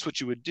 that's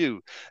what you would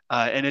do.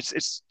 And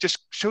it's just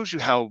shows you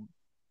how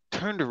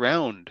turned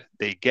around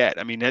they get.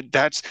 I mean,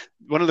 that's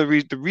one of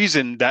the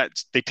reason that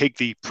they take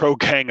the pro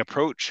gang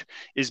approach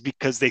is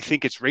because they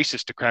think it's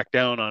racist to crack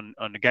down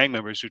on the gang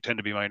members who tend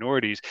to be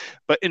minorities.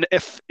 But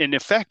in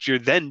effect, you're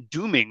then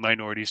dooming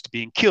minorities to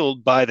being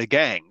killed by the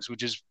gangs,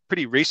 which is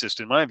pretty racist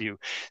in my view.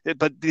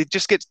 But it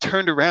just gets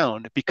turned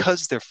around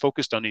because they're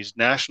focused on these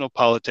national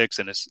politics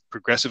and this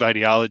progressive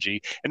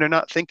ideology, and they're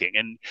not thinking.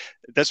 And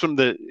that's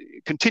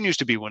continues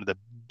to be one of the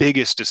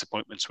biggest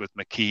disappointments with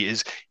McKee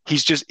is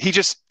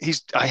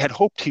I had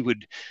hoped he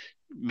would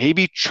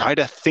maybe try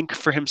to think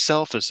for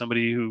himself as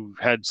somebody who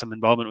had some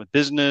involvement with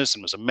business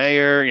and was a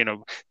mayor,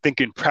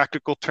 think in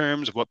practical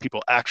terms of what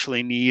people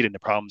actually need and the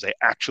problems they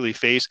actually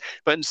face.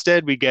 But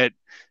instead we get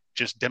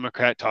just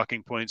Democrat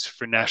talking points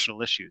for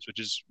national issues,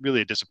 which is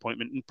really a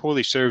disappointment and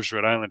poorly serves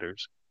Rhode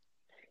Islanders.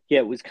 Yeah,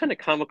 it was kind of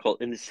comical.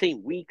 In the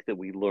same week that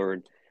we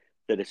learned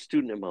that a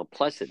student in Mount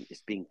Pleasant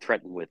is being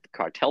threatened with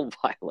cartel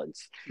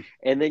violence.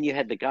 And then you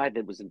had the guy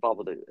that was involved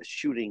with a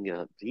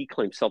shooting, he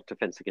claimed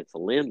self-defense against the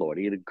landlord.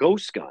 He had a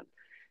ghost gun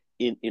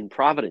in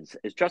Providence.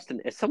 As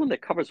someone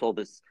that covers all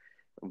this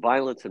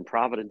violence in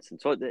Providence and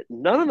so on,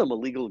 none of them are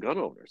legal gun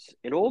owners.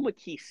 And all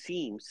McKee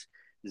seems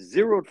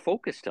zeroed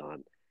focused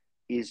on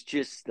is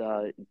just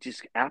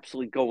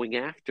absolutely going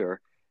after,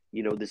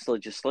 this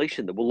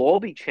legislation that will all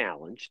be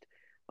challenged.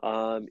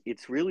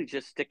 It's really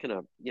just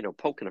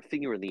poking a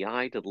finger in the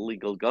eye to the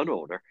legal gun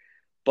owner.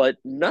 But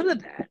none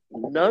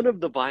of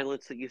the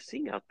violence that you're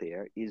seeing out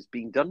there is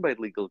being done by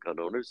legal gun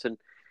owners. And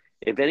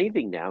if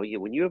anything now,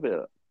 when you have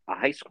a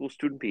high school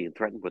student being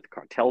threatened with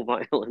cartel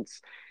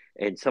violence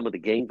and some of the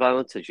gang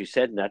violence, as you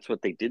said, and that's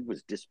what they did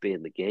was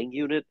disband the gang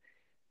unit,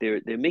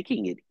 they're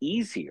making it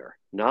easier,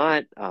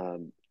 not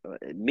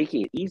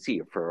making it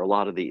easier for a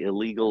lot of the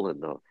illegal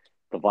and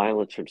the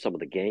violence from some of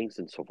the gangs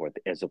and so forth,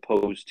 as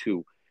opposed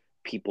to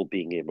people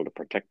being able to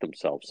protect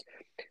themselves.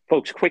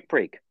 Folks, quick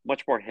break.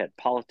 Much more ahead.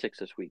 Politics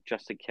this week.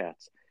 Justin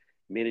Katz,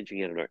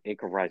 managing editor,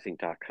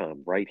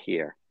 anchorrising.com, right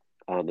here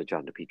on the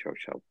John DePietro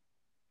Show.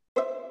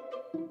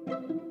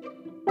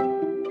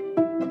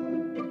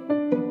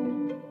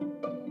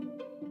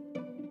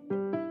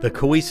 The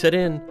Coesit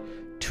Inn,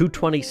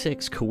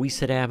 226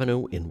 Coesit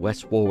Avenue in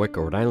West Warwick,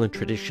 Rhode Island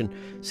tradition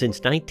since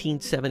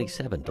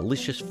 1977.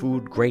 Delicious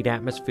food, great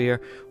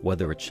atmosphere,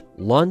 whether it's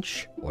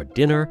lunch or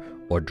dinner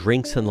or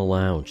drinks in the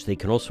lounge. They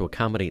can also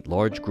accommodate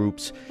large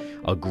groups.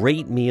 A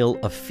great meal,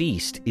 a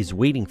feast is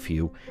waiting for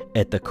you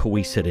at the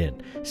Coesit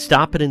Inn.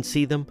 Stop it and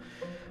see them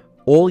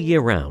all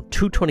year round.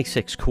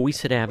 226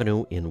 Coesit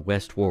Avenue in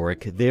West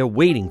Warwick. They're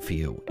waiting for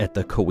you at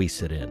the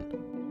Coesit Inn.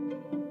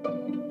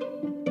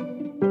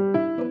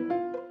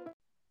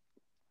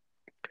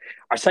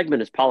 Our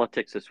segment is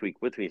Politics This Week.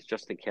 With me is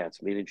Justin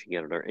Katz, managing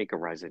editor,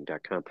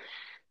 anchorrising.com.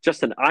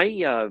 Justin,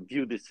 I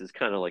view this as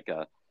kind of like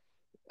a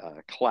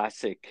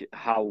classic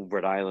how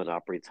Rhode Island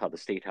operates, how the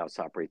State House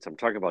operates. I'm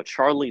talking about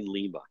Charlene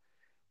Lima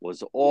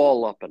was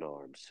all up in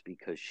arms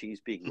because she's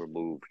being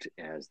removed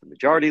as the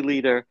majority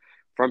leader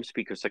from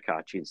Speaker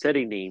Sakachi. Instead,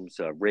 he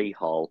names Ray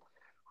Hull,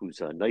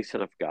 who's a nice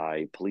enough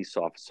guy, police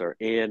officer.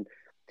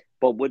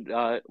 But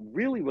what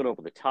really went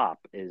over the top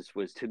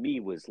was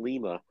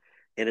Lima.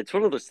 And it's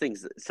one of those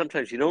things that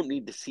sometimes you don't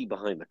need to see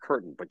behind the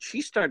curtain, but she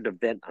started to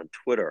vent on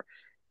Twitter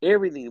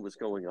everything that was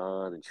going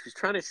on. And she was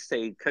trying to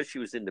say, because she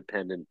was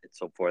independent and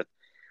so forth.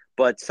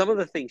 But some of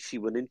the things she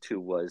went into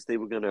was they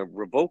were going to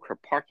revoke her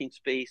parking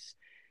space.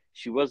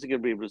 She wasn't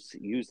going to be able to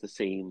use the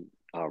same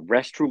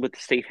restroom at the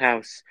State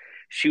House.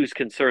 She was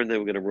concerned they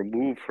were going to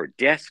remove her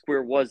desk where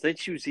it was. Then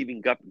she was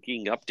even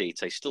getting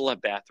updates. I still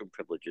have bathroom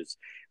privileges.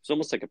 It's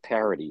almost like a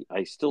parody.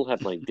 I still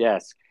have my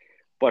desk.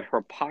 But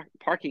her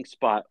parking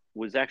spot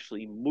was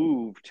actually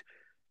moved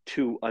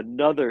to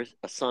another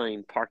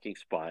assigned parking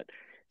spot.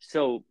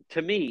 So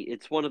to me,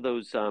 it's one of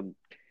those,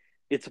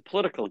 it's a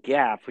political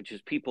gaffe, which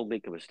is people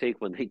make a mistake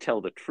when they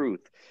tell the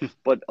truth.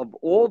 But of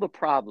all the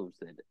problems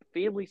that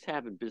families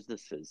have in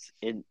businesses,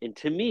 and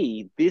to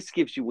me, this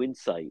gives you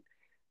insight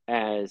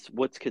as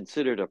what's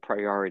considered a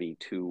priority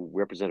to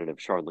Representative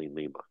Charlene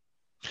Lima.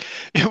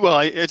 Well,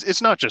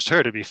 it's not just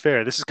her, to be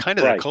fair. This is kind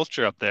of the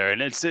culture up there,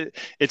 and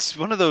it's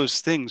one of those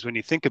things when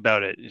you think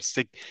about it. It's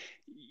like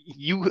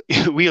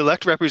we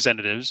elect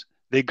representatives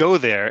They go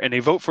there and they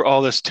vote for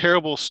all this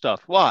terrible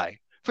stuff. Why?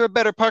 For a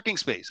better parking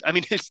space. I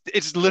mean, it's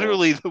Yeah.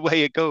 literally the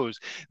way it goes.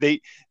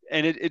 They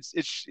and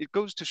it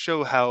goes to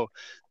show how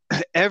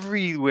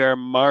everywhere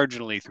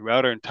marginally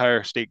throughout our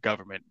entire state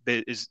government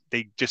they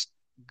just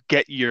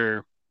get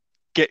your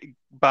get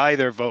by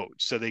their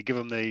votes. So they give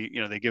them they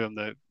give them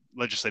the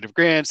legislative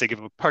grants, they give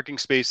them a parking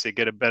space, they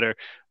get a better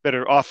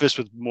office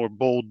with more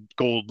bold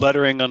gold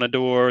lettering on a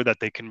door that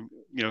they can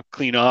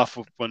clean off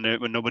when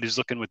nobody's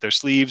looking with their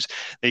sleeves.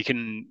 They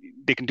can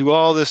do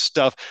all this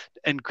stuff,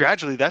 and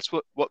gradually that's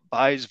what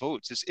buys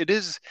votes. It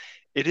is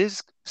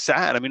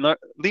sad. I mean,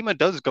 Lima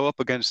does go up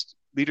against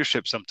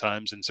leadership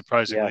sometimes and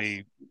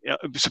Yes.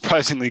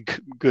 surprisingly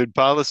good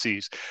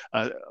policies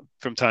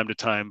from time to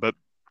time, but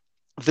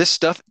this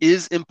stuff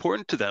is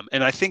important to them.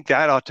 And I think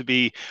that ought to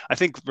be, I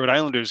think Rhode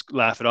Islanders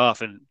laugh it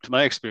off. And to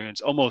my experience,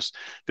 almost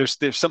there's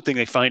something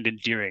they find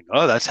endearing.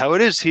 Oh, that's how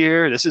it is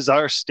here. This is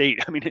our state.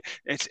 I mean,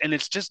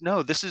 it's just,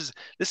 no, this is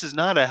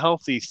not a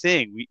healthy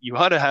thing. You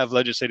ought to have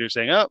legislators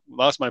saying, oh,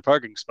 lost my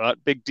parking spot.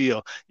 Big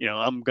deal.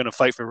 I'm going to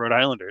fight for Rhode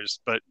Islanders.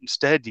 But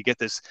instead you get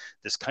this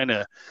kind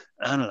of,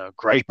 I don't know,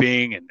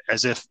 griping, and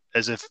as if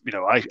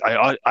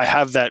I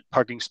have that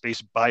parking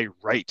space by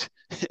right.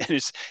 And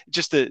it's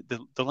just the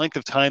length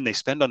of time they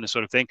spend on this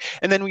sort of thing.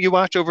 And then when you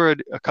watch over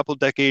a couple of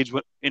decades,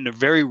 in a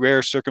very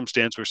rare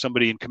circumstance where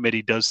somebody in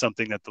committee does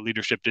something that the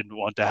leadership didn't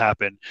want to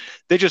happen,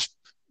 they just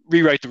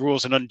rewrite the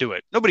rules and undo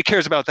it. Nobody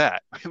cares about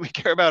that. We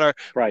care about our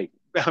Right.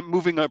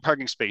 moving our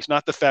parking space,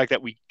 not the fact that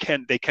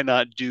they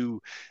cannot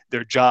do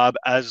their job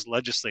as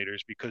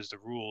legislators because the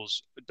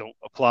rules don't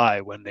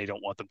apply when they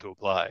don't want them to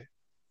apply.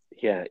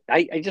 Yeah,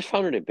 I just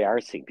found it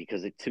embarrassing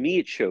because to me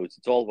it shows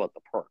it's all about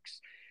the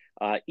perks.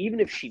 Even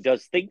if she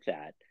does think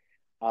that,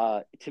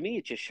 to me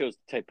it just shows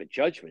the type of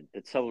judgment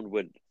that someone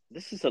would.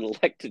 This is an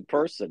elected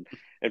person,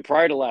 and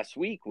prior to last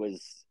week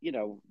was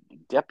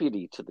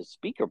deputy to the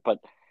speaker. But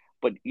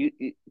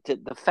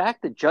the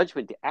fact that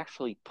judgment to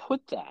actually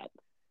put that,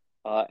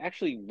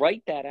 actually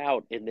write that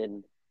out and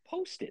then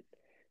post it,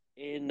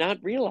 and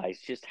not realize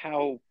just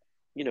how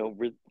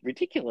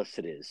ridiculous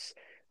it is.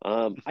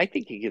 I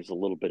think it gives a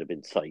little bit of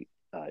insight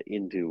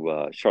into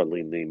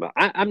Charlene Lima.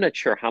 I'm not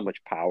sure how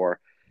much power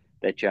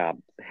that job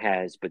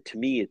has, but to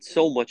me, it's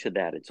so much of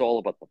that. It's all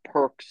about the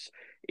perks.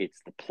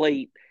 It's the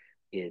plate.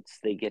 It's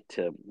they get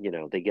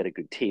a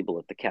good table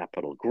at the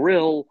Capitol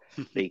Grill.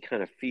 They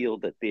kind of feel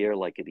that they're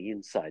like in the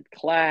inside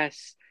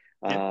class.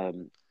 Yeah.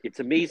 It's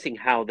amazing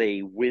how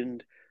they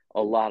win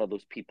a lot of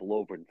those people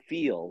over and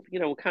feel,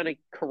 kind of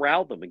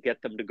corral them and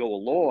get them to go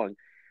along.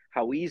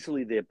 How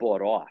easily they're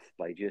bought off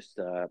by just,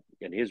 and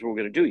here's what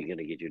we're going to do. You're going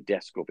to get your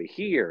desk over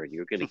here, and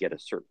you're going to get a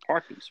certain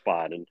parking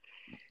spot,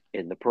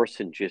 and the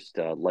person just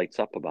lights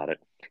up about it.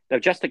 Now,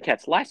 Justin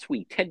Katz, last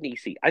week, Ted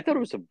Nesi, I thought it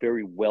was a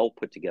very well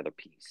put together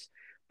piece,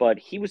 but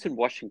he was in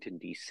Washington,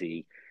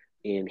 D.C.,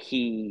 and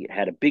he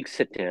had a big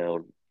sit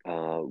down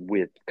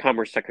with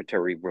Commerce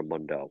Secretary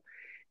Raimondo.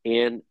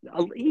 And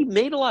he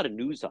made a lot of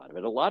news out of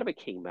it. A lot of it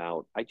came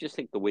out. I just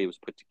think the way it was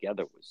put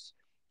together was,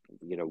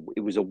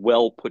 it was a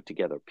well put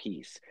together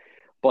piece.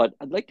 But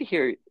I'd like to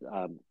hear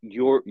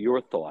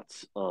your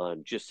thoughts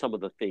on just some of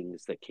the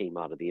things that came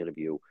out of the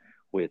interview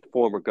with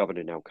former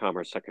Governor, now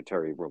Commerce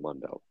Secretary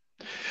Raimondo.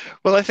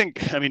 Well,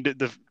 I mean,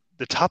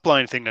 the top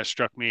line thing that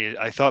struck me,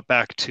 I thought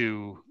back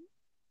to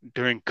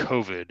during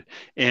COVID,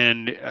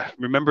 and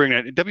remembering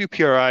that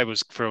WPRI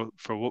was for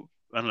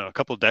I don't know, a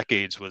couple of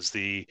decades, was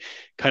the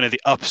kind of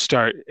the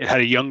upstart. It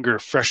had a younger,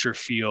 fresher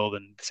feel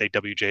than, say,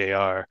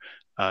 WJR,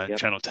 Yep.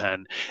 Channel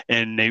 10,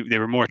 and they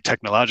were more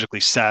technologically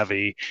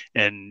savvy,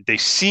 and they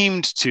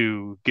seemed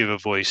to give a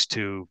voice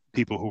to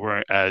people who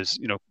weren't as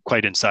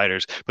quite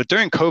insiders. But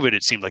during COVID,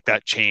 it seemed like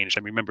that changed.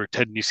 I remember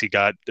Ted Nesi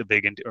got the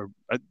big, or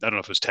I don't know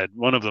if it was Ted.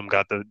 One of them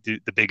got the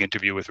big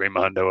interview with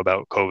Raimondo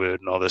about COVID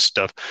and all this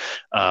stuff,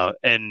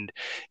 and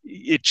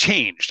it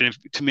changed. And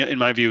to me, in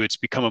my view, it's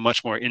become a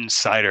much more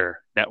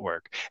insider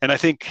network. And I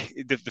think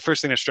the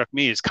first thing that struck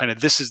me is kind of,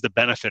 this is the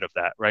benefit of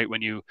that, right?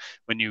 When you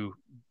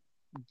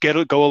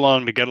go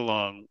along to get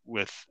along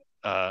with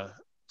a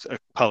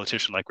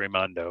politician like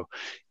Raimondo,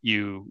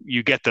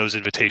 you get those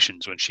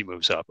invitations when she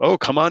moves up. Oh,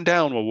 come on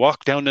down. We'll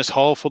walk down this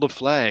hall full of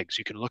flags.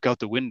 You can look out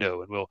the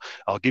window, and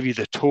I'll give you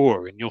the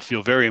tour, and you'll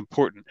feel very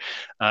important.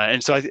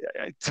 And so,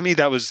 to me,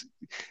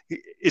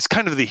 it's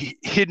kind of the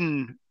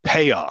hidden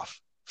payoff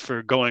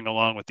for going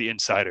along with the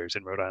insiders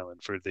in Rhode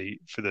Island, for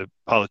the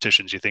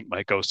politicians you think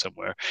might go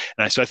somewhere.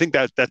 So I think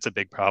that's a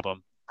big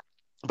problem.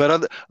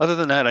 But other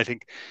than that, I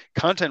think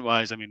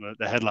content-wise, I mean,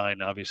 the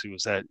headline obviously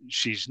was that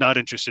she's not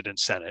interested in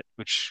Senate,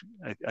 which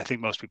I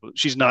think most people,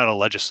 she's not a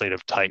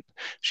legislative type.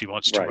 She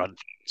wants to Right. run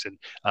things,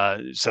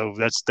 and so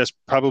that's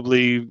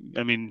probably,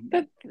 I mean,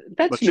 That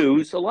that's what's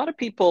news. A lot of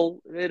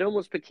people, it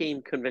almost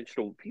became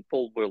conventional.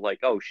 People were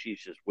like, "Oh,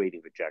 she's just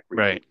waiting for Jack Reed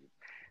to right.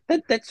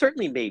 leave." That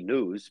certainly made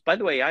news. By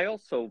the way, I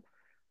also,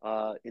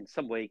 in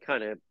some way,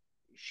 kind of,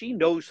 she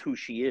knows who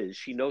she is.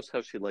 She knows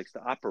how she likes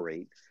to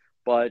operate.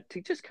 But to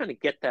just kind of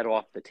get that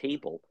off the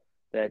table,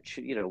 that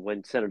she,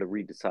 when Senator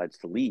Reed decides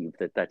to leave,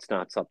 that's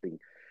not something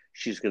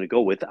she's going to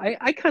go with.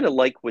 I kind of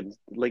like when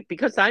like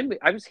because I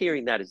was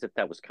hearing that as if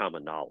that was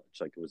common knowledge,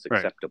 like it was Right.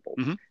 acceptable,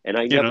 Hmm. and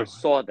I You never know.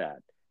 saw that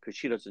because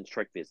she doesn't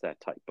strike me as that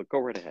type. But go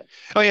right ahead.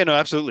 Oh yeah, no,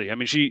 absolutely. I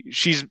mean,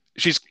 she's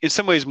in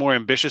some ways more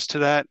ambitious to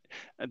that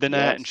than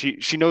that, and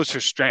Yes, she knows her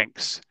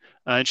strengths,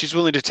 and she's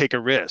willing to take a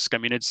risk. I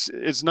mean,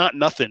 it's not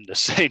nothing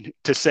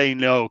to say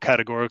no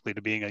categorically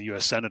to being a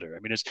U.S. senator. I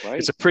mean, it's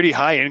right. a pretty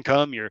high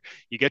income. You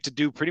get to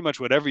do pretty much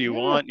whatever you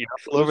Yeah, want. You're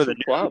all over the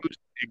exclusive club. news.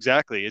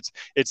 Exactly.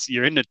 It's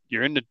you're in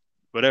the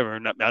whatever.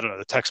 Not, I don't know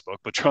the textbook,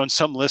 but you're on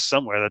some list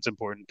somewhere that's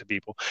important to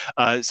people.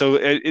 So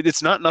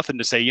it's not nothing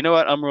to say. You know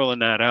what? I'm rolling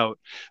that out,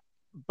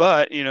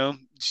 but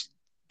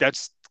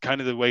that's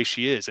kind of the way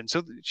she is. And so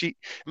I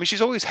mean,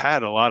 she's always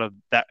had a lot of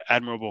that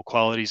admirable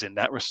qualities in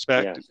that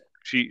respect. Yes,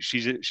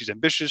 She's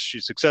ambitious,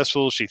 she's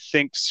successful, she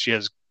thinks, she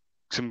has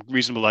some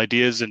reasonable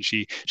ideas, and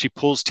she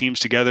pulls teams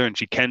together, and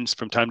she can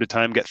from time to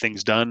time get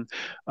things done.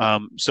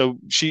 So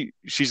she's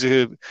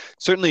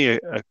certainly a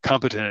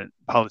competent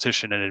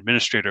politician and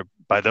administrator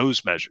by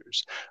those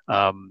measures.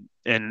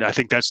 And I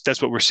think that's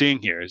what we're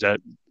seeing here is that,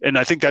 and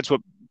I think that's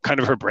what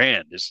kind of her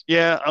brand is.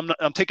 Yeah,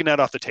 I'm taking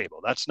that off the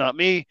table. That's not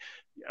me.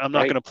 I'm not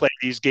going right. to play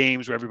these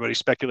games where everybody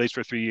speculates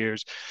for 3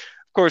 years.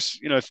 Of course,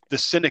 if the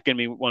cynic in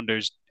me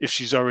wonders if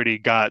she's already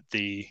got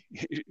the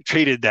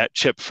traded that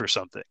chip for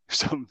something.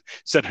 Some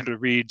Senator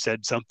Reid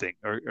said something,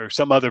 or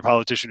some other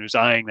politician who's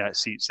eyeing that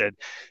seat said,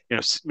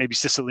 maybe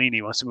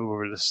Cicilline wants to move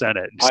over to the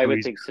Senate and I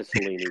would squeeze. think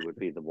Cicilline would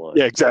be the Yeah, one.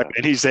 Yeah, exactly.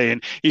 And he's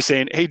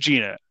saying, hey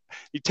Gina,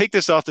 you take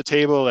this off the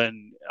table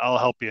and I'll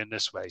help you in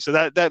this way. So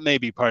that may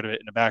be part of it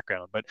in the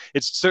background, but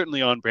it's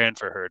certainly on brand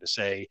for her to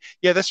say,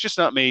 yeah, that's just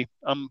not me.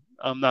 I'm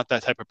not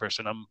that type of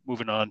person. I'm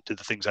moving on to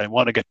the things I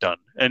want to get done.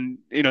 And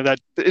that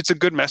it's a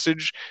good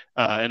message.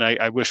 And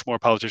I wish more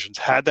politicians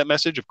had that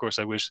message. Of course,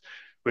 I wish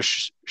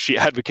she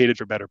advocated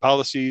for better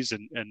policies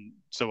and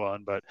so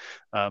on. But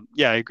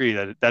yeah, I agree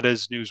that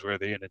is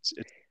newsworthy, and it's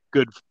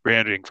good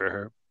branding for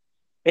her.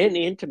 and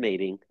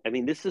intimating. I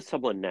mean, this is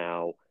someone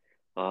now.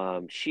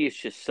 She is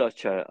just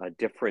such a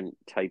different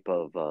type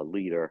of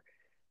leader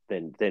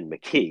than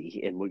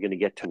McKee, and we're going to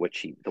get to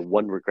the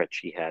one regret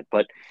she had.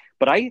 But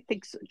I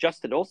think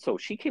Justin also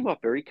she came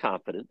off very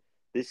confident.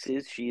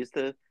 She is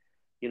the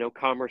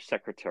commerce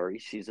secretary.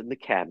 She's in the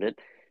cabinet.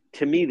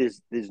 To me,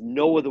 there's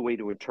no other way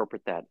to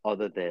interpret that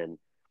other than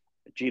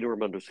Gina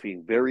Raimondo's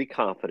feeling very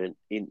confident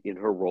in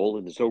her role,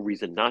 and there's no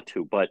reason not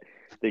to. But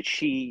that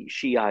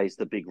she eyes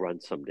the big run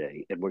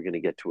someday, and we're going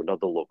to get to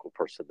another local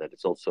person that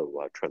is also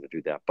trying to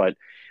do that. But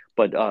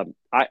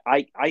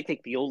I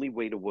think the only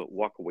way to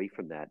walk away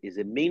from that is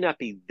it may not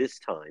be this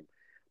time,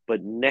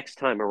 but next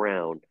time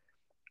around,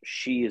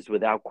 she is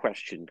without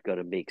question going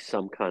to make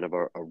some kind of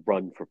a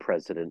run for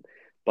president.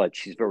 But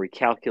she's very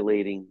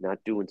calculating, not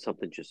doing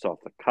something just off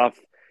the cuff,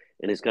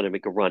 and is going to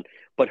make a run.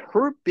 But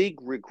her big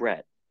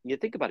regret, you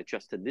think about it,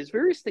 Justin, there's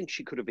various things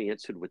she could have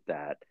answered with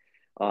that.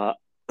 Uh,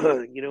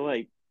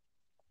 I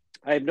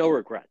have no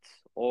regrets,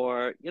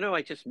 or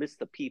I just miss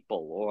the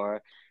people,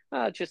 or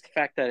just the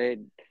fact that I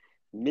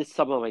miss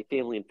some of my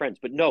family and friends.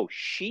 But no,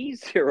 she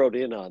zeroed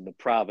in on the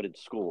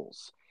Providence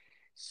schools.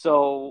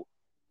 So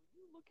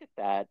when you look at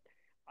that,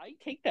 I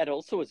take that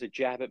also as a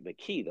jab at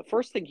McKee. The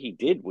first thing he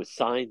did was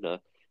sign the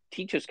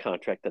teacher's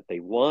contract that they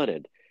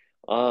wanted.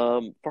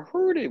 For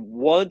her to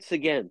once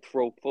again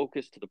throw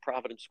focus to the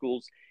Providence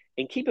schools,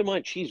 and keep in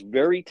mind she's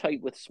very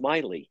tight with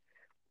Smiley.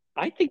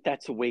 I think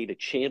that's a way to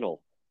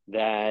channel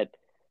that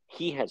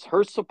he has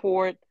her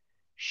support.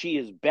 She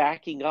is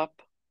backing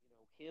up,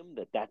 him.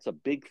 That's a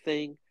big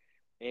thing,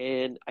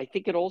 and I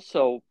think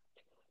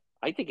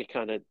it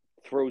kind of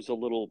throws a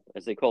little,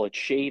 as they call it,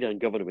 shade on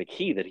Governor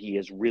McKee that he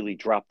has really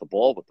dropped the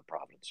ball with the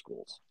Providence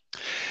schools.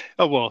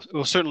 Oh well,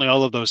 certainly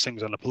all of those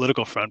things on the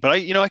political front. But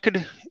I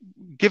could,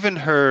 given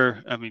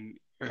her, I mean,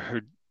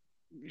 her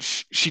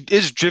she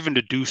is driven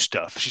to do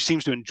stuff. She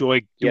seems to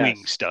enjoy doing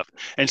Yes, stuff.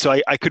 And so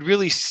I could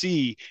really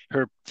see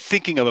her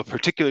thinking of a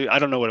particular, I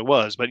don't know what it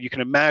was, but you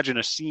can imagine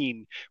a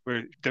scene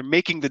where they're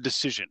making the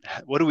decision.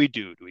 What do we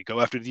do? Do we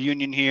go after the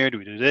union here? Do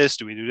we do this?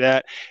 Do we do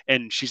that?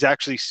 And she's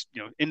actually,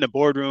 in the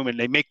boardroom, and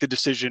they make the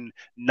decision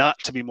not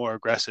to be more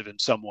aggressive in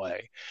some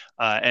way.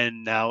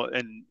 And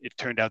it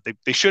turned out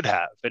they should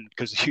have, and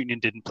because the union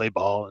didn't play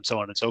ball and so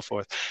on and so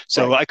forth.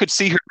 So right. I could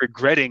see her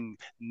regretting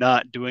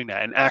not doing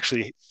that and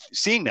actually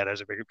seeing that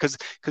as a bigger,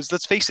 because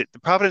let's face it, the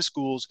Providence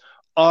schools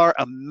are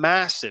a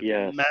massive,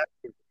 Yes,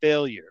 massive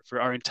failure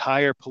for our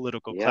entire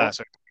political yeah, class,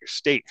 our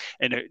state,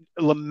 and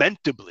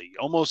lamentably,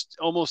 almost,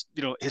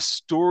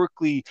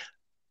 historically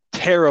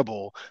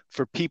terrible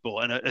for people,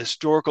 and a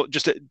historical,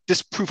 just a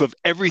disproof of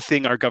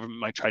everything our government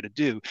might try to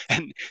do.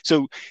 And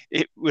so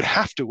it would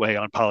have to weigh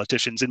on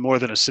politicians in more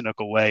than a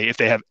cynical way, if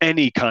they have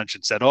any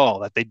conscience at all,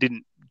 that they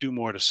didn't do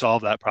more to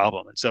solve that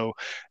problem. And so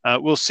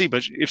we'll see.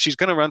 But if she's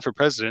going to run for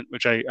president,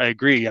 which I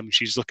agree, I mean,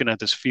 she's looking at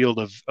this field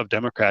of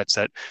Democrats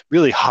that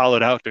really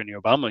hollowed out during the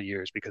Obama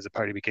years because the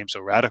party became so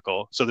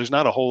radical. So there's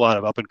not a whole lot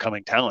of up and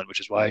coming talent,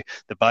 which is why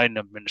the Biden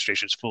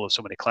administration is full of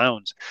so many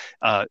clowns.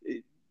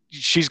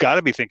 she's got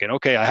to be thinking,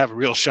 okay, I have a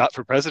real shot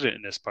for president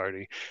in this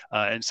party,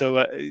 and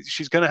so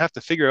she's going to have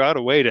to figure out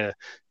a way to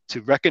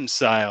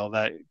reconcile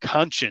that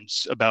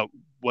conscience about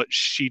what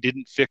she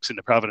didn't fix in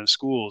the Providence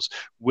schools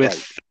with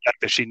Right. the fact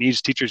that she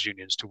needs teachers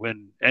unions to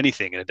win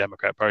anything in a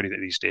Democrat party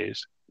these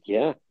days.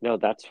 Yeah, no,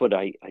 that's what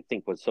I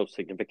think was so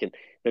significant.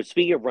 Now,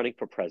 speaking of running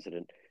for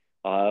president,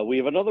 we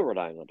have another Rhode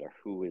Islander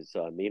who has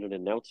made an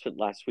announcement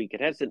last week. It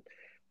hasn't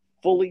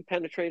fully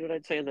penetrated,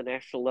 I'd say, on the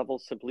national level,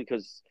 simply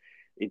because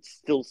it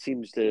still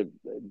seems to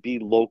be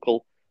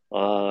local.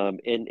 And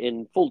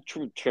in full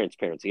true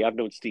transparency, I've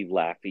known Steve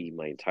Laffey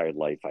my entire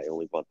life. I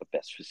only want the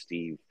best for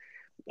Steve.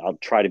 I'll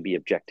try to be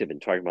objective in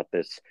talking about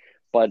this.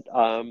 But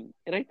and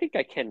I think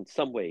I can in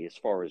some way as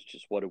far as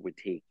just what it would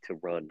take to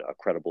run a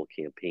credible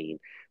campaign.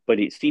 But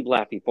Steve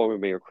Laffey, former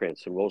Mayor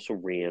Cranston, also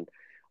ran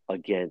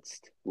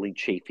against Lee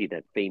Chafee,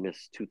 that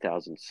famous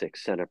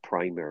 2006 Senate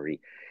primary.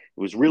 It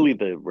was really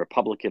the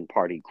Republican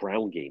Party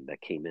ground game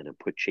that came in and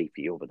put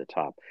Chafee over the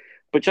top.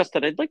 But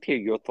Justin, I'd like to hear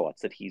your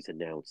thoughts that he's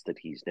announced that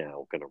he's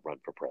now going to run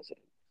for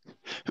president.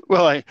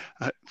 Well,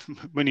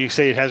 when you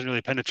say it hasn't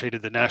really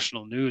penetrated the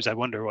national news, I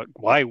wonder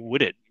why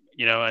would it?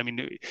 I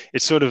mean,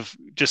 it's sort of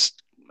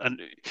just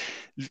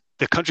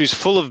the country's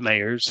full of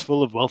mayors,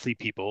 full of wealthy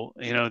people.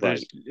 Right.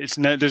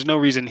 There's no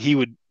reason he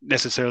would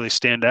necessarily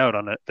stand out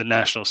on the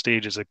national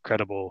stage as a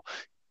credible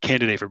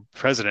candidate for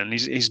president. And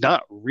he's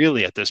not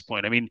really at this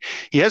point. I mean,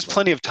 he has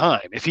plenty of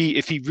time if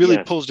he really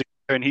Yes. pulls together,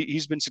 and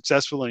he's been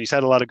successful and he's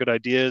had a lot of good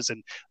ideas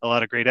and a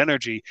lot of great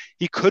energy.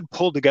 He could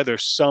pull together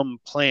some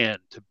plan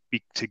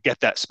to get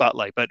that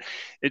spotlight, but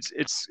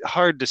it's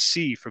hard to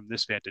see from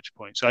this vantage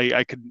point. So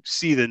I could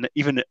see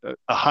even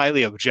a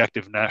highly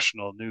objective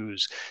national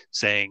news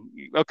saying,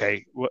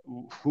 okay,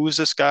 who is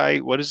this guy?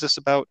 What is this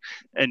about?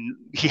 And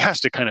he has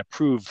to kind of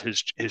prove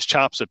his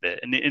chops a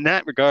bit. And in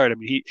that regard, I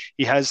mean,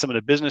 he has some of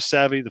the business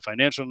savvy, the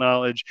financial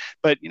knowledge,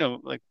 but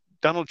like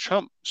Donald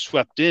Trump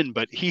swept in,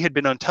 but he had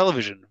been on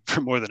television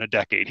for more than a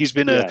decade. He's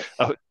been Yes.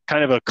 a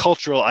kind of a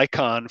cultural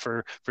icon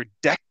for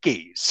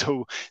decades.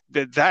 So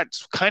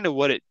that's kind of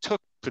what it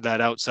took for that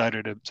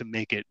outsider to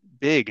make it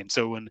big. And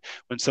so when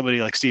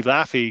somebody like Steve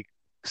Laffey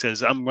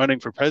says, I'm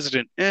running for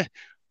president,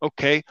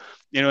 okay.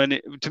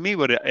 And to me,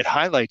 what it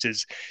highlights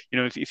is,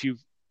 if you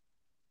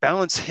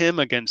balance him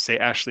against, say,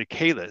 Ashley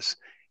Kalis,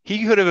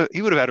 he would have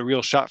had a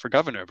real shot for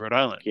governor of Rhode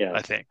Island, I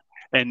Yes. think.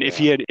 And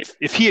Yeah.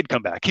 if he had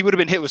come back, he would have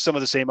been hit with some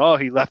of the same. Oh,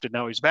 he left and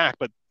now he's back,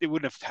 but it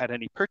wouldn't have had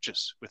any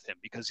purchase with him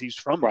because he's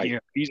from Right.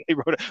 here.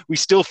 We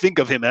still think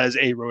of him as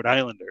a Rhode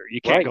Islander.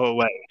 You can't Right. go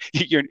away.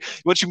 You're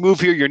once you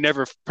move here, you're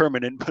never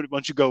permanent. But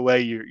once you go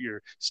away,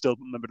 you're still a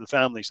member of the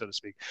family, so to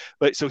speak.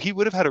 But so he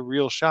would have had a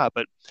real shot.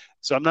 But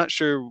so I'm not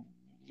sure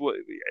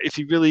if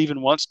he really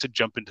even wants to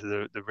jump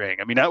into the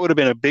ring. I mean, that would have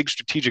been a big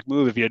strategic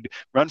move if he had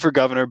run for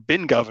governor,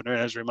 been governor,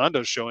 and as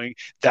Raimondo's showing,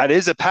 that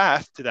is a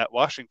path to that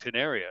Washington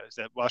area, is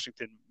that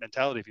Washington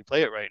mentality if you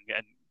play it right,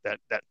 and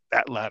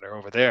that ladder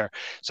over there.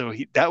 So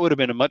that would have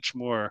been a much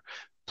more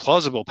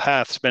plausible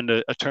path, spend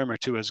a term or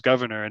two as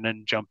governor and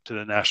then jump to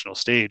the national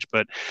stage.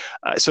 But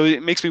so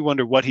it makes me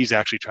wonder what he's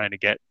actually trying to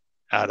get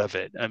out of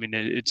it. I mean,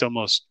 it's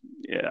almost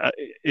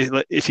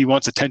if he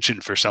wants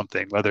attention for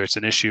something, whether it's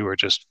an issue or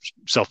just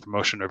self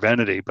promotion or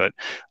vanity. But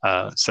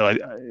so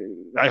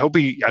I hope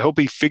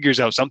he figures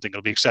out something.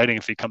 It'll be exciting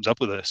if he comes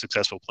up with a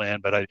successful plan.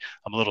 But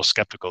I'm a little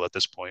skeptical at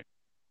this point.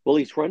 Well,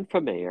 he's run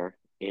for mayor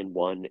and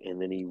won, and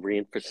then he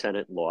ran for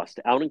Senate and lost.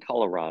 Out in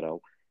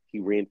Colorado, he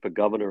ran for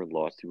governor and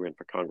lost. He ran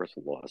for Congress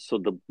and lost. So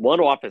the one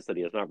office that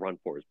he has not run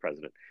for is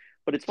president.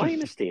 But it's my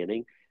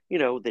understanding,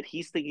 that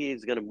he's thinking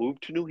he's going to move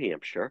to New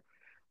Hampshire.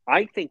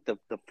 I think the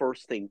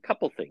first thing,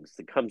 couple things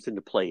that comes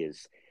into play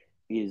is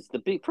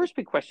the first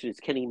big question is,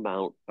 can he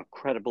mount a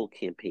credible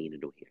campaign in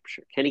New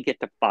Hampshire? Can he get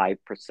to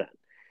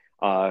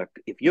 5%?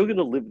 If you're going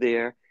to live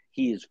there,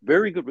 he is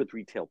very good with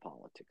retail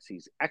politics.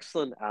 He's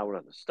excellent out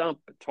on the stump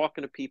and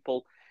talking to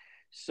people.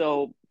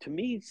 So to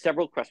me,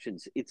 several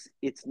questions. It's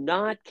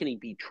not, can he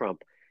beat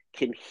Trump?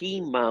 Can he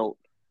mount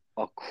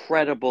a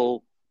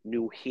credible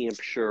New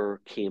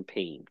Hampshire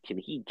campaign? Can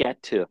he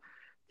get to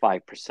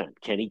 5%?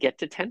 Can he get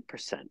to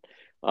 10%?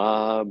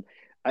 Um,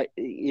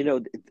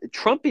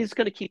 Trump is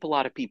going to keep a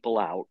lot of people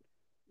out.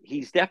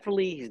 He's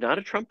not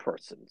a Trump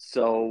person.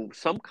 So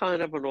some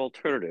kind of an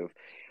alternative.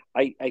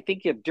 I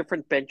think you have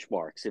different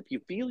benchmarks. If you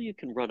feel you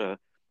can run a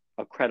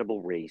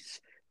credible race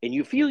and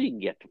you feel you can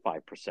get to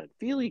 5%,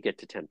 feel you get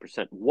to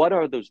 10%, what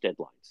are those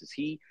deadlines? Does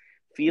he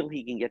feel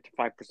he can get to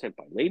 5%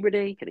 by Labor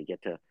Day? Can he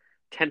get to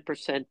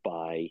 10%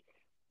 by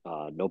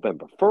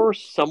November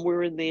 1st,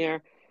 somewhere in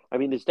there? I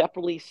mean, there's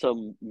definitely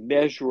some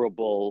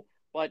measurable,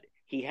 but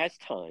he has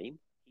time.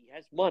 He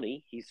has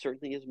money. He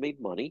certainly has made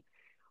money.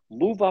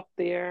 Move up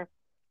there,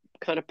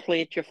 kind of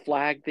plant your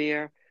flag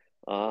there.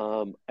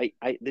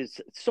 There's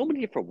so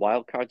many different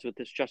wild cards with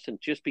this, Justin,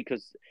 just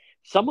because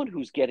someone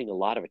who's getting a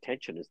lot of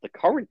attention is the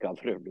current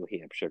governor of New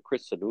Hampshire,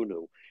 Chris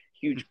Sununu.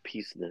 Huge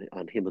piece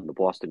on him in the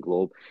Boston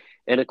Globe.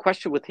 And a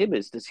question with him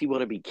is, does he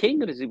want to be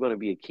king or does he want to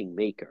be a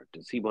kingmaker?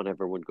 Does he want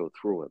everyone to go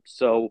through him?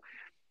 So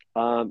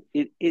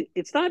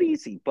It's not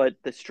easy, but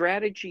the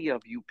strategy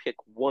of you pick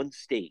one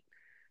state,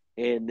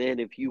 and then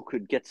if you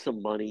could get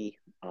some money,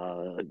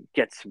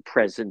 get some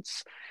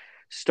presence,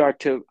 start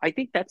to, I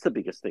think that's the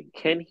biggest thing.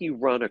 Can he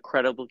run a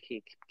credible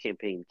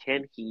campaign?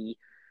 Can he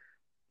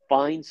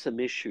find some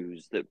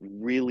issues that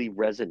really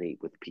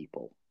resonate with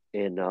people?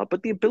 And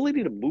but the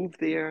ability to move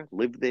there,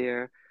 live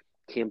there,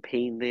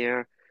 campaign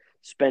there,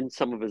 spend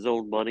some of his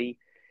own money,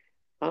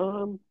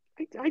 um,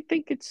 I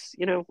think it's,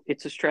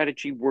 it's a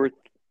strategy worth,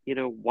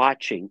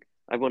 watching.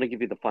 I want to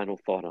give you the final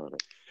thought on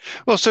it.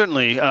 Well,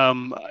 certainly,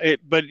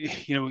 but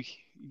you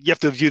have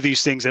to view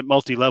these things at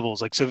multi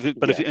levels. Like so,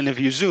 Yes, if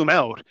you zoom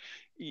out,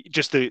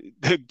 just the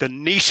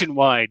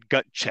nationwide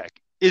gut check: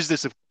 is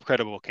this a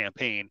credible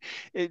campaign?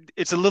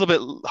 It's a little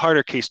bit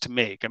harder case to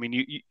make. I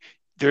mean,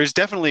 there is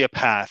definitely a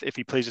path if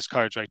he plays his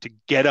cards right to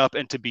get up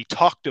and to be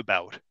talked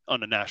about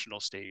on a national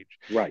stage.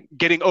 right.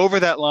 Getting over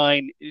that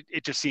line,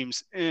 it just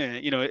seems,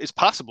 it's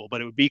possible,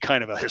 but it would be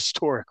kind of a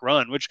historic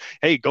run. Which,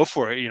 hey, go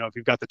for it. If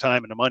you've got the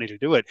time and the money to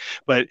do it.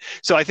 But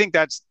so I think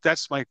that's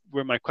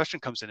where my question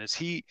comes in: is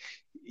he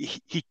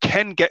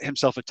can get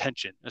himself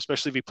attention,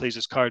 especially if he plays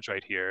his cards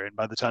right here. And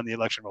by the time the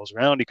election rolls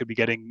around, he could be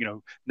getting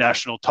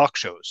national talk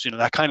shows,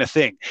 that kind of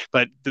thing.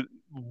 But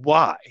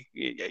why?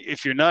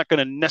 If you're not going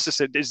to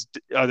necessarily,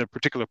 are there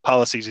particular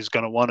policies he's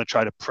going to want to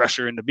try to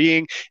pressure into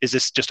being? Is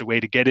this just a way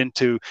to get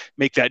into,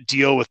 make that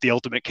deal with the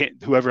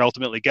whoever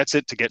ultimately gets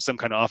it, to get some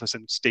kind of office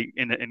in state,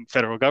 in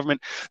federal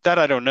government? That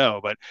I don't know,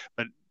 but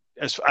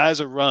as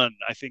a run,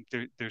 I think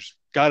there's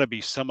got to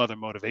be some other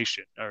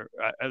motivation, or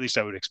at least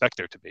I would expect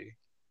there to be.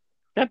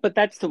 But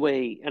that's the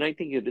way, and I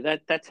think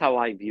that's how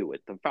I view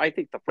it. I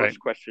think the Right. first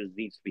question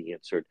needs to be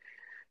answered.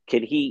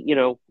 Can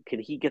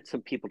he get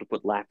some people to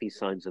put Laffy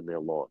signs in their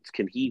lawns?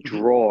 Can he Mm-hmm.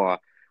 draw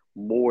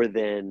more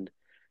than,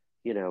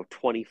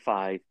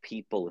 25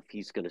 people if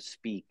he's going to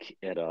speak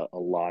at a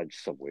lodge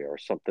somewhere or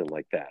something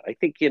like that? I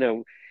think,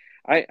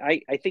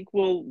 I think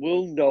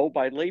we'll know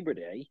by Labor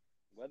Day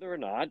whether or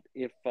not,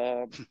 if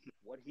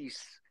what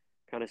he's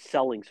kind of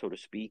selling, so to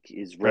speak,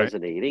 is Right.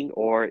 resonating,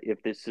 or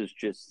if this is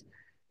just,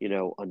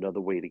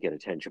 another way to get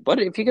attention. But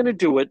if you're going to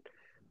do it,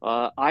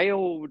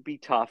 Iowa would be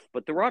tough,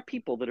 but there are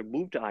people that have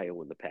moved to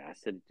Iowa in the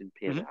past and it didn't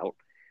pan Mm-hmm. out.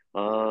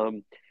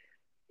 Um,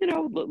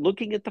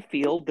 looking at the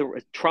field,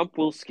 Trump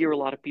will scare a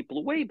lot of people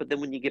away. But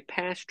then when you get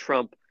past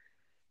Trump,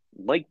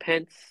 Mike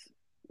Pence,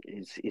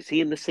 is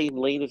he in the same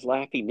lane as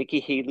Laffey?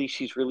 Nikki Haley,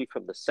 she's really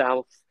from the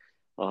South.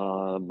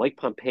 Mike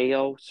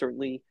Pompeo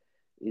certainly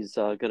is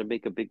going to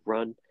make a big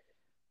run.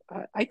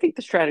 I think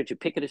the strategy,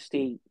 picking a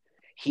state,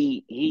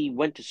 he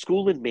went to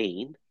school in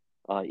Maine,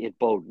 at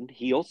Bowdoin.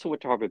 He also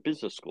went to Harvard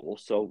Business School.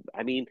 So,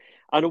 I mean,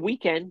 on a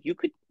weekend, you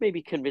could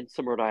maybe convince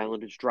some Rhode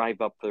Islanders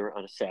drive up there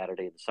on a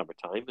Saturday in the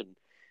summertime and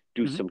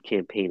do Mm-hmm. some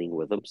campaigning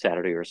with them,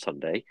 Saturday or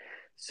Sunday.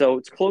 So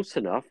it's close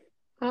enough.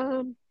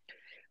 I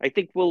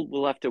think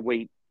we'll have to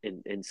wait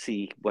and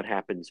see what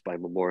happens by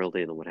Memorial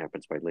Day and then what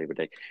happens by Labor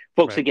Day.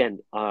 Folks, Right. again,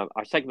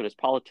 our segment is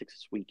Politics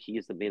This Week. He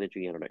is the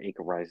managing editor at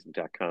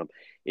anchorrising.com.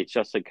 It's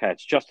Justin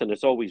Katz. Justin,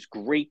 it's always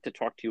great to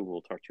talk to you. We'll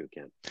talk to you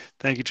again.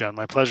 Thank you, John.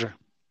 My pleasure.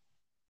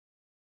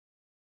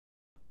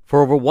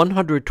 For over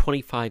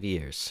 125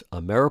 years,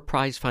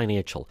 Ameriprise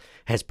Financial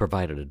has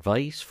provided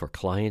advice for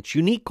clients'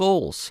 unique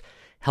goals,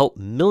 help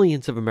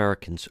millions of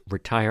Americans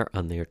retire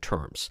on their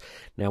terms.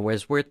 Now,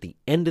 as we're at the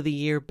end of the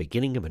year,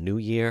 beginning of a new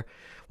year,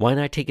 why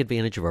not take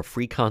advantage of our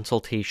free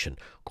consultation?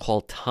 Call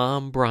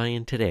Tom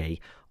Bryan today,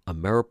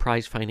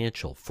 Ameriprise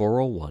Financial,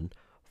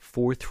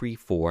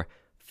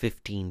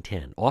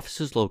 401-434-1510.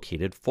 Office is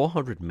located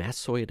 400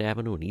 Massasoit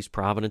Avenue in East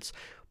Providence.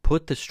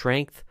 Put the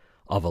strength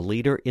of a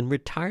leader in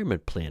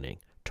retirement planning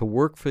to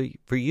work for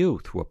you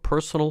through a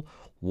personal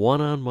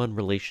one-on-one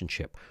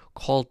relationship.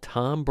 Call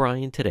Tom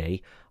Bryan today,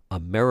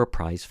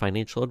 Ameriprise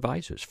Financial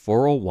Advisors,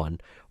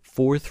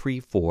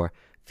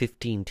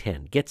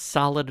 401-434-1510. Get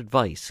solid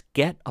advice.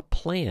 Get a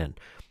plan,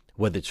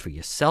 whether it's for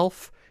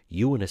yourself,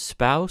 you and a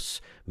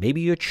spouse, maybe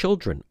your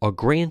children or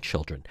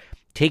grandchildren.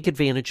 Take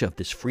advantage of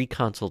this free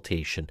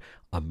consultation,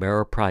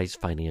 Ameriprise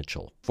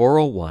Financial,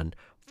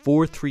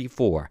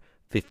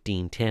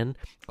 401-434-1510.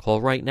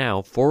 Call right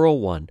now,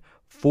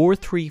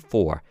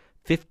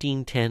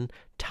 401-434-1510.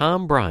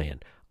 Tom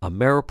Bryan,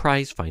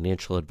 Ameriprise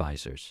Financial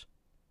Advisors.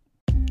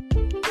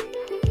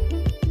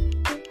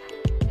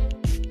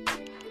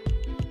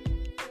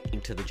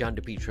 To the John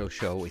DePietro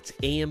Show. It's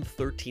AM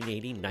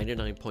 1380,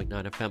 99.9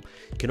 FM.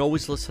 You can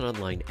always listen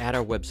online at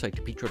our website,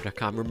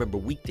 DePietro.com. Remember,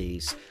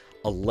 weekdays,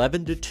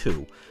 11 to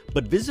 2.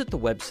 But visit the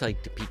website,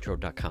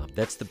 DePietro.com.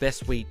 That's the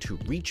best way to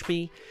reach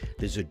me.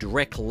 There's a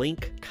direct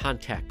link.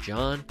 Contact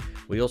John.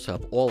 We also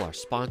have all our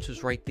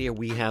sponsors right there.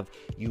 We have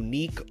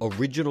unique,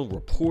 original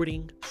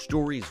reporting,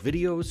 stories,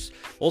 videos.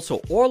 Also,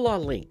 all our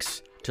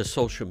links to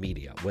social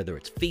media, whether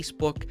it's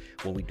Facebook,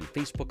 when we do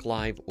Facebook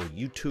Live, or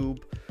YouTube,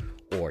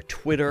 or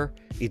Twitter.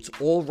 It's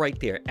all right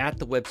there at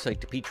the website,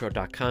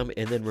 DePietro.com.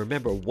 And then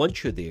remember,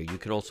 once you're there, you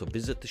can also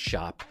visit the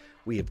shop.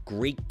 We have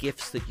great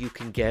gifts that you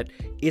can get.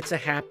 It's a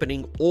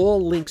happening.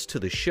 All links to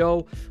the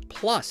show.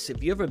 Plus,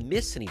 if you ever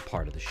miss any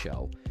part of the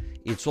show,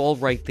 It's all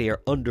right there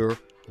under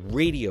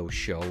radio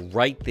show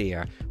right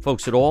there.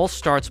 Folks, it all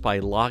starts by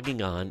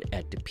logging on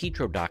at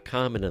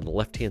depetro.com, and on the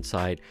left-hand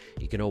side,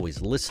 you can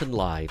always listen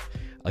live.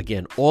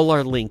 Again, all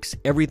our links,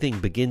 everything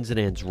begins and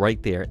ends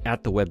right there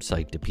at the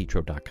website,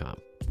 depetro.com.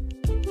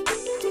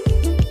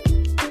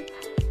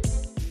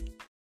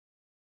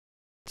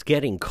 It's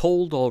getting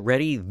cold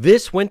already.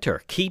 This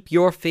winter, keep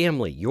your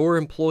family, your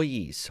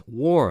employees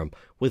warm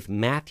with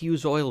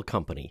Matthews Oil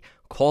Company.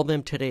 Call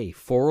them today,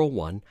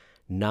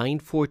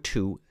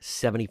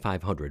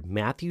 401-942-7500.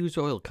 Matthews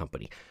Oil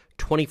Company,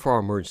 24-hour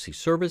emergency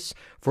service.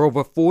 For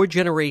over 4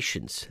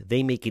 generations,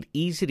 they make it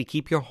easy to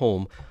keep your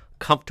home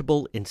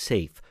comfortable and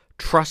safe.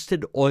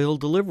 Trusted oil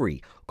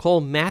delivery.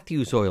 Call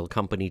Matthews Oil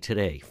Company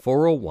today,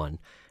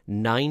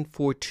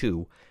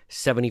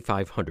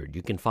 401-942-7500.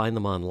 You can find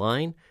them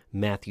online,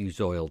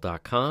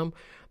 matthewsoil.com.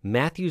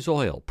 Matthews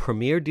Oil,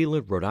 premier dealer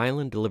in Rhode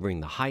Island,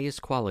 delivering the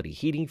highest quality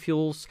heating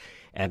fuels.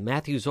 At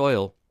Matthews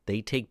Oil,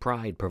 they take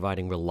pride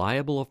providing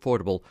reliable,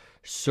 affordable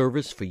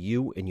service for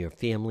you and your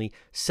family.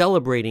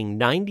 Celebrating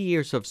 90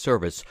 years of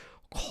service.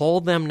 Call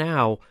them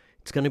now.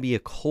 It's going to be a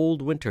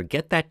cold winter.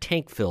 Get that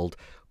tank filled.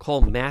 Call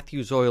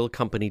Matthews Oil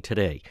Company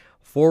today,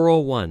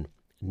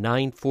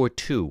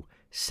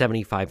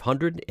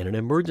 401-942-7500. In an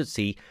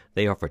emergency,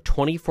 they offer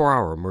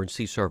 24-hour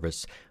emergency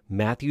service.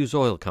 Matthews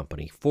Oil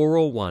Company,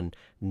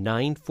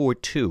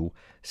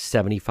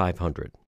 401-942-7500.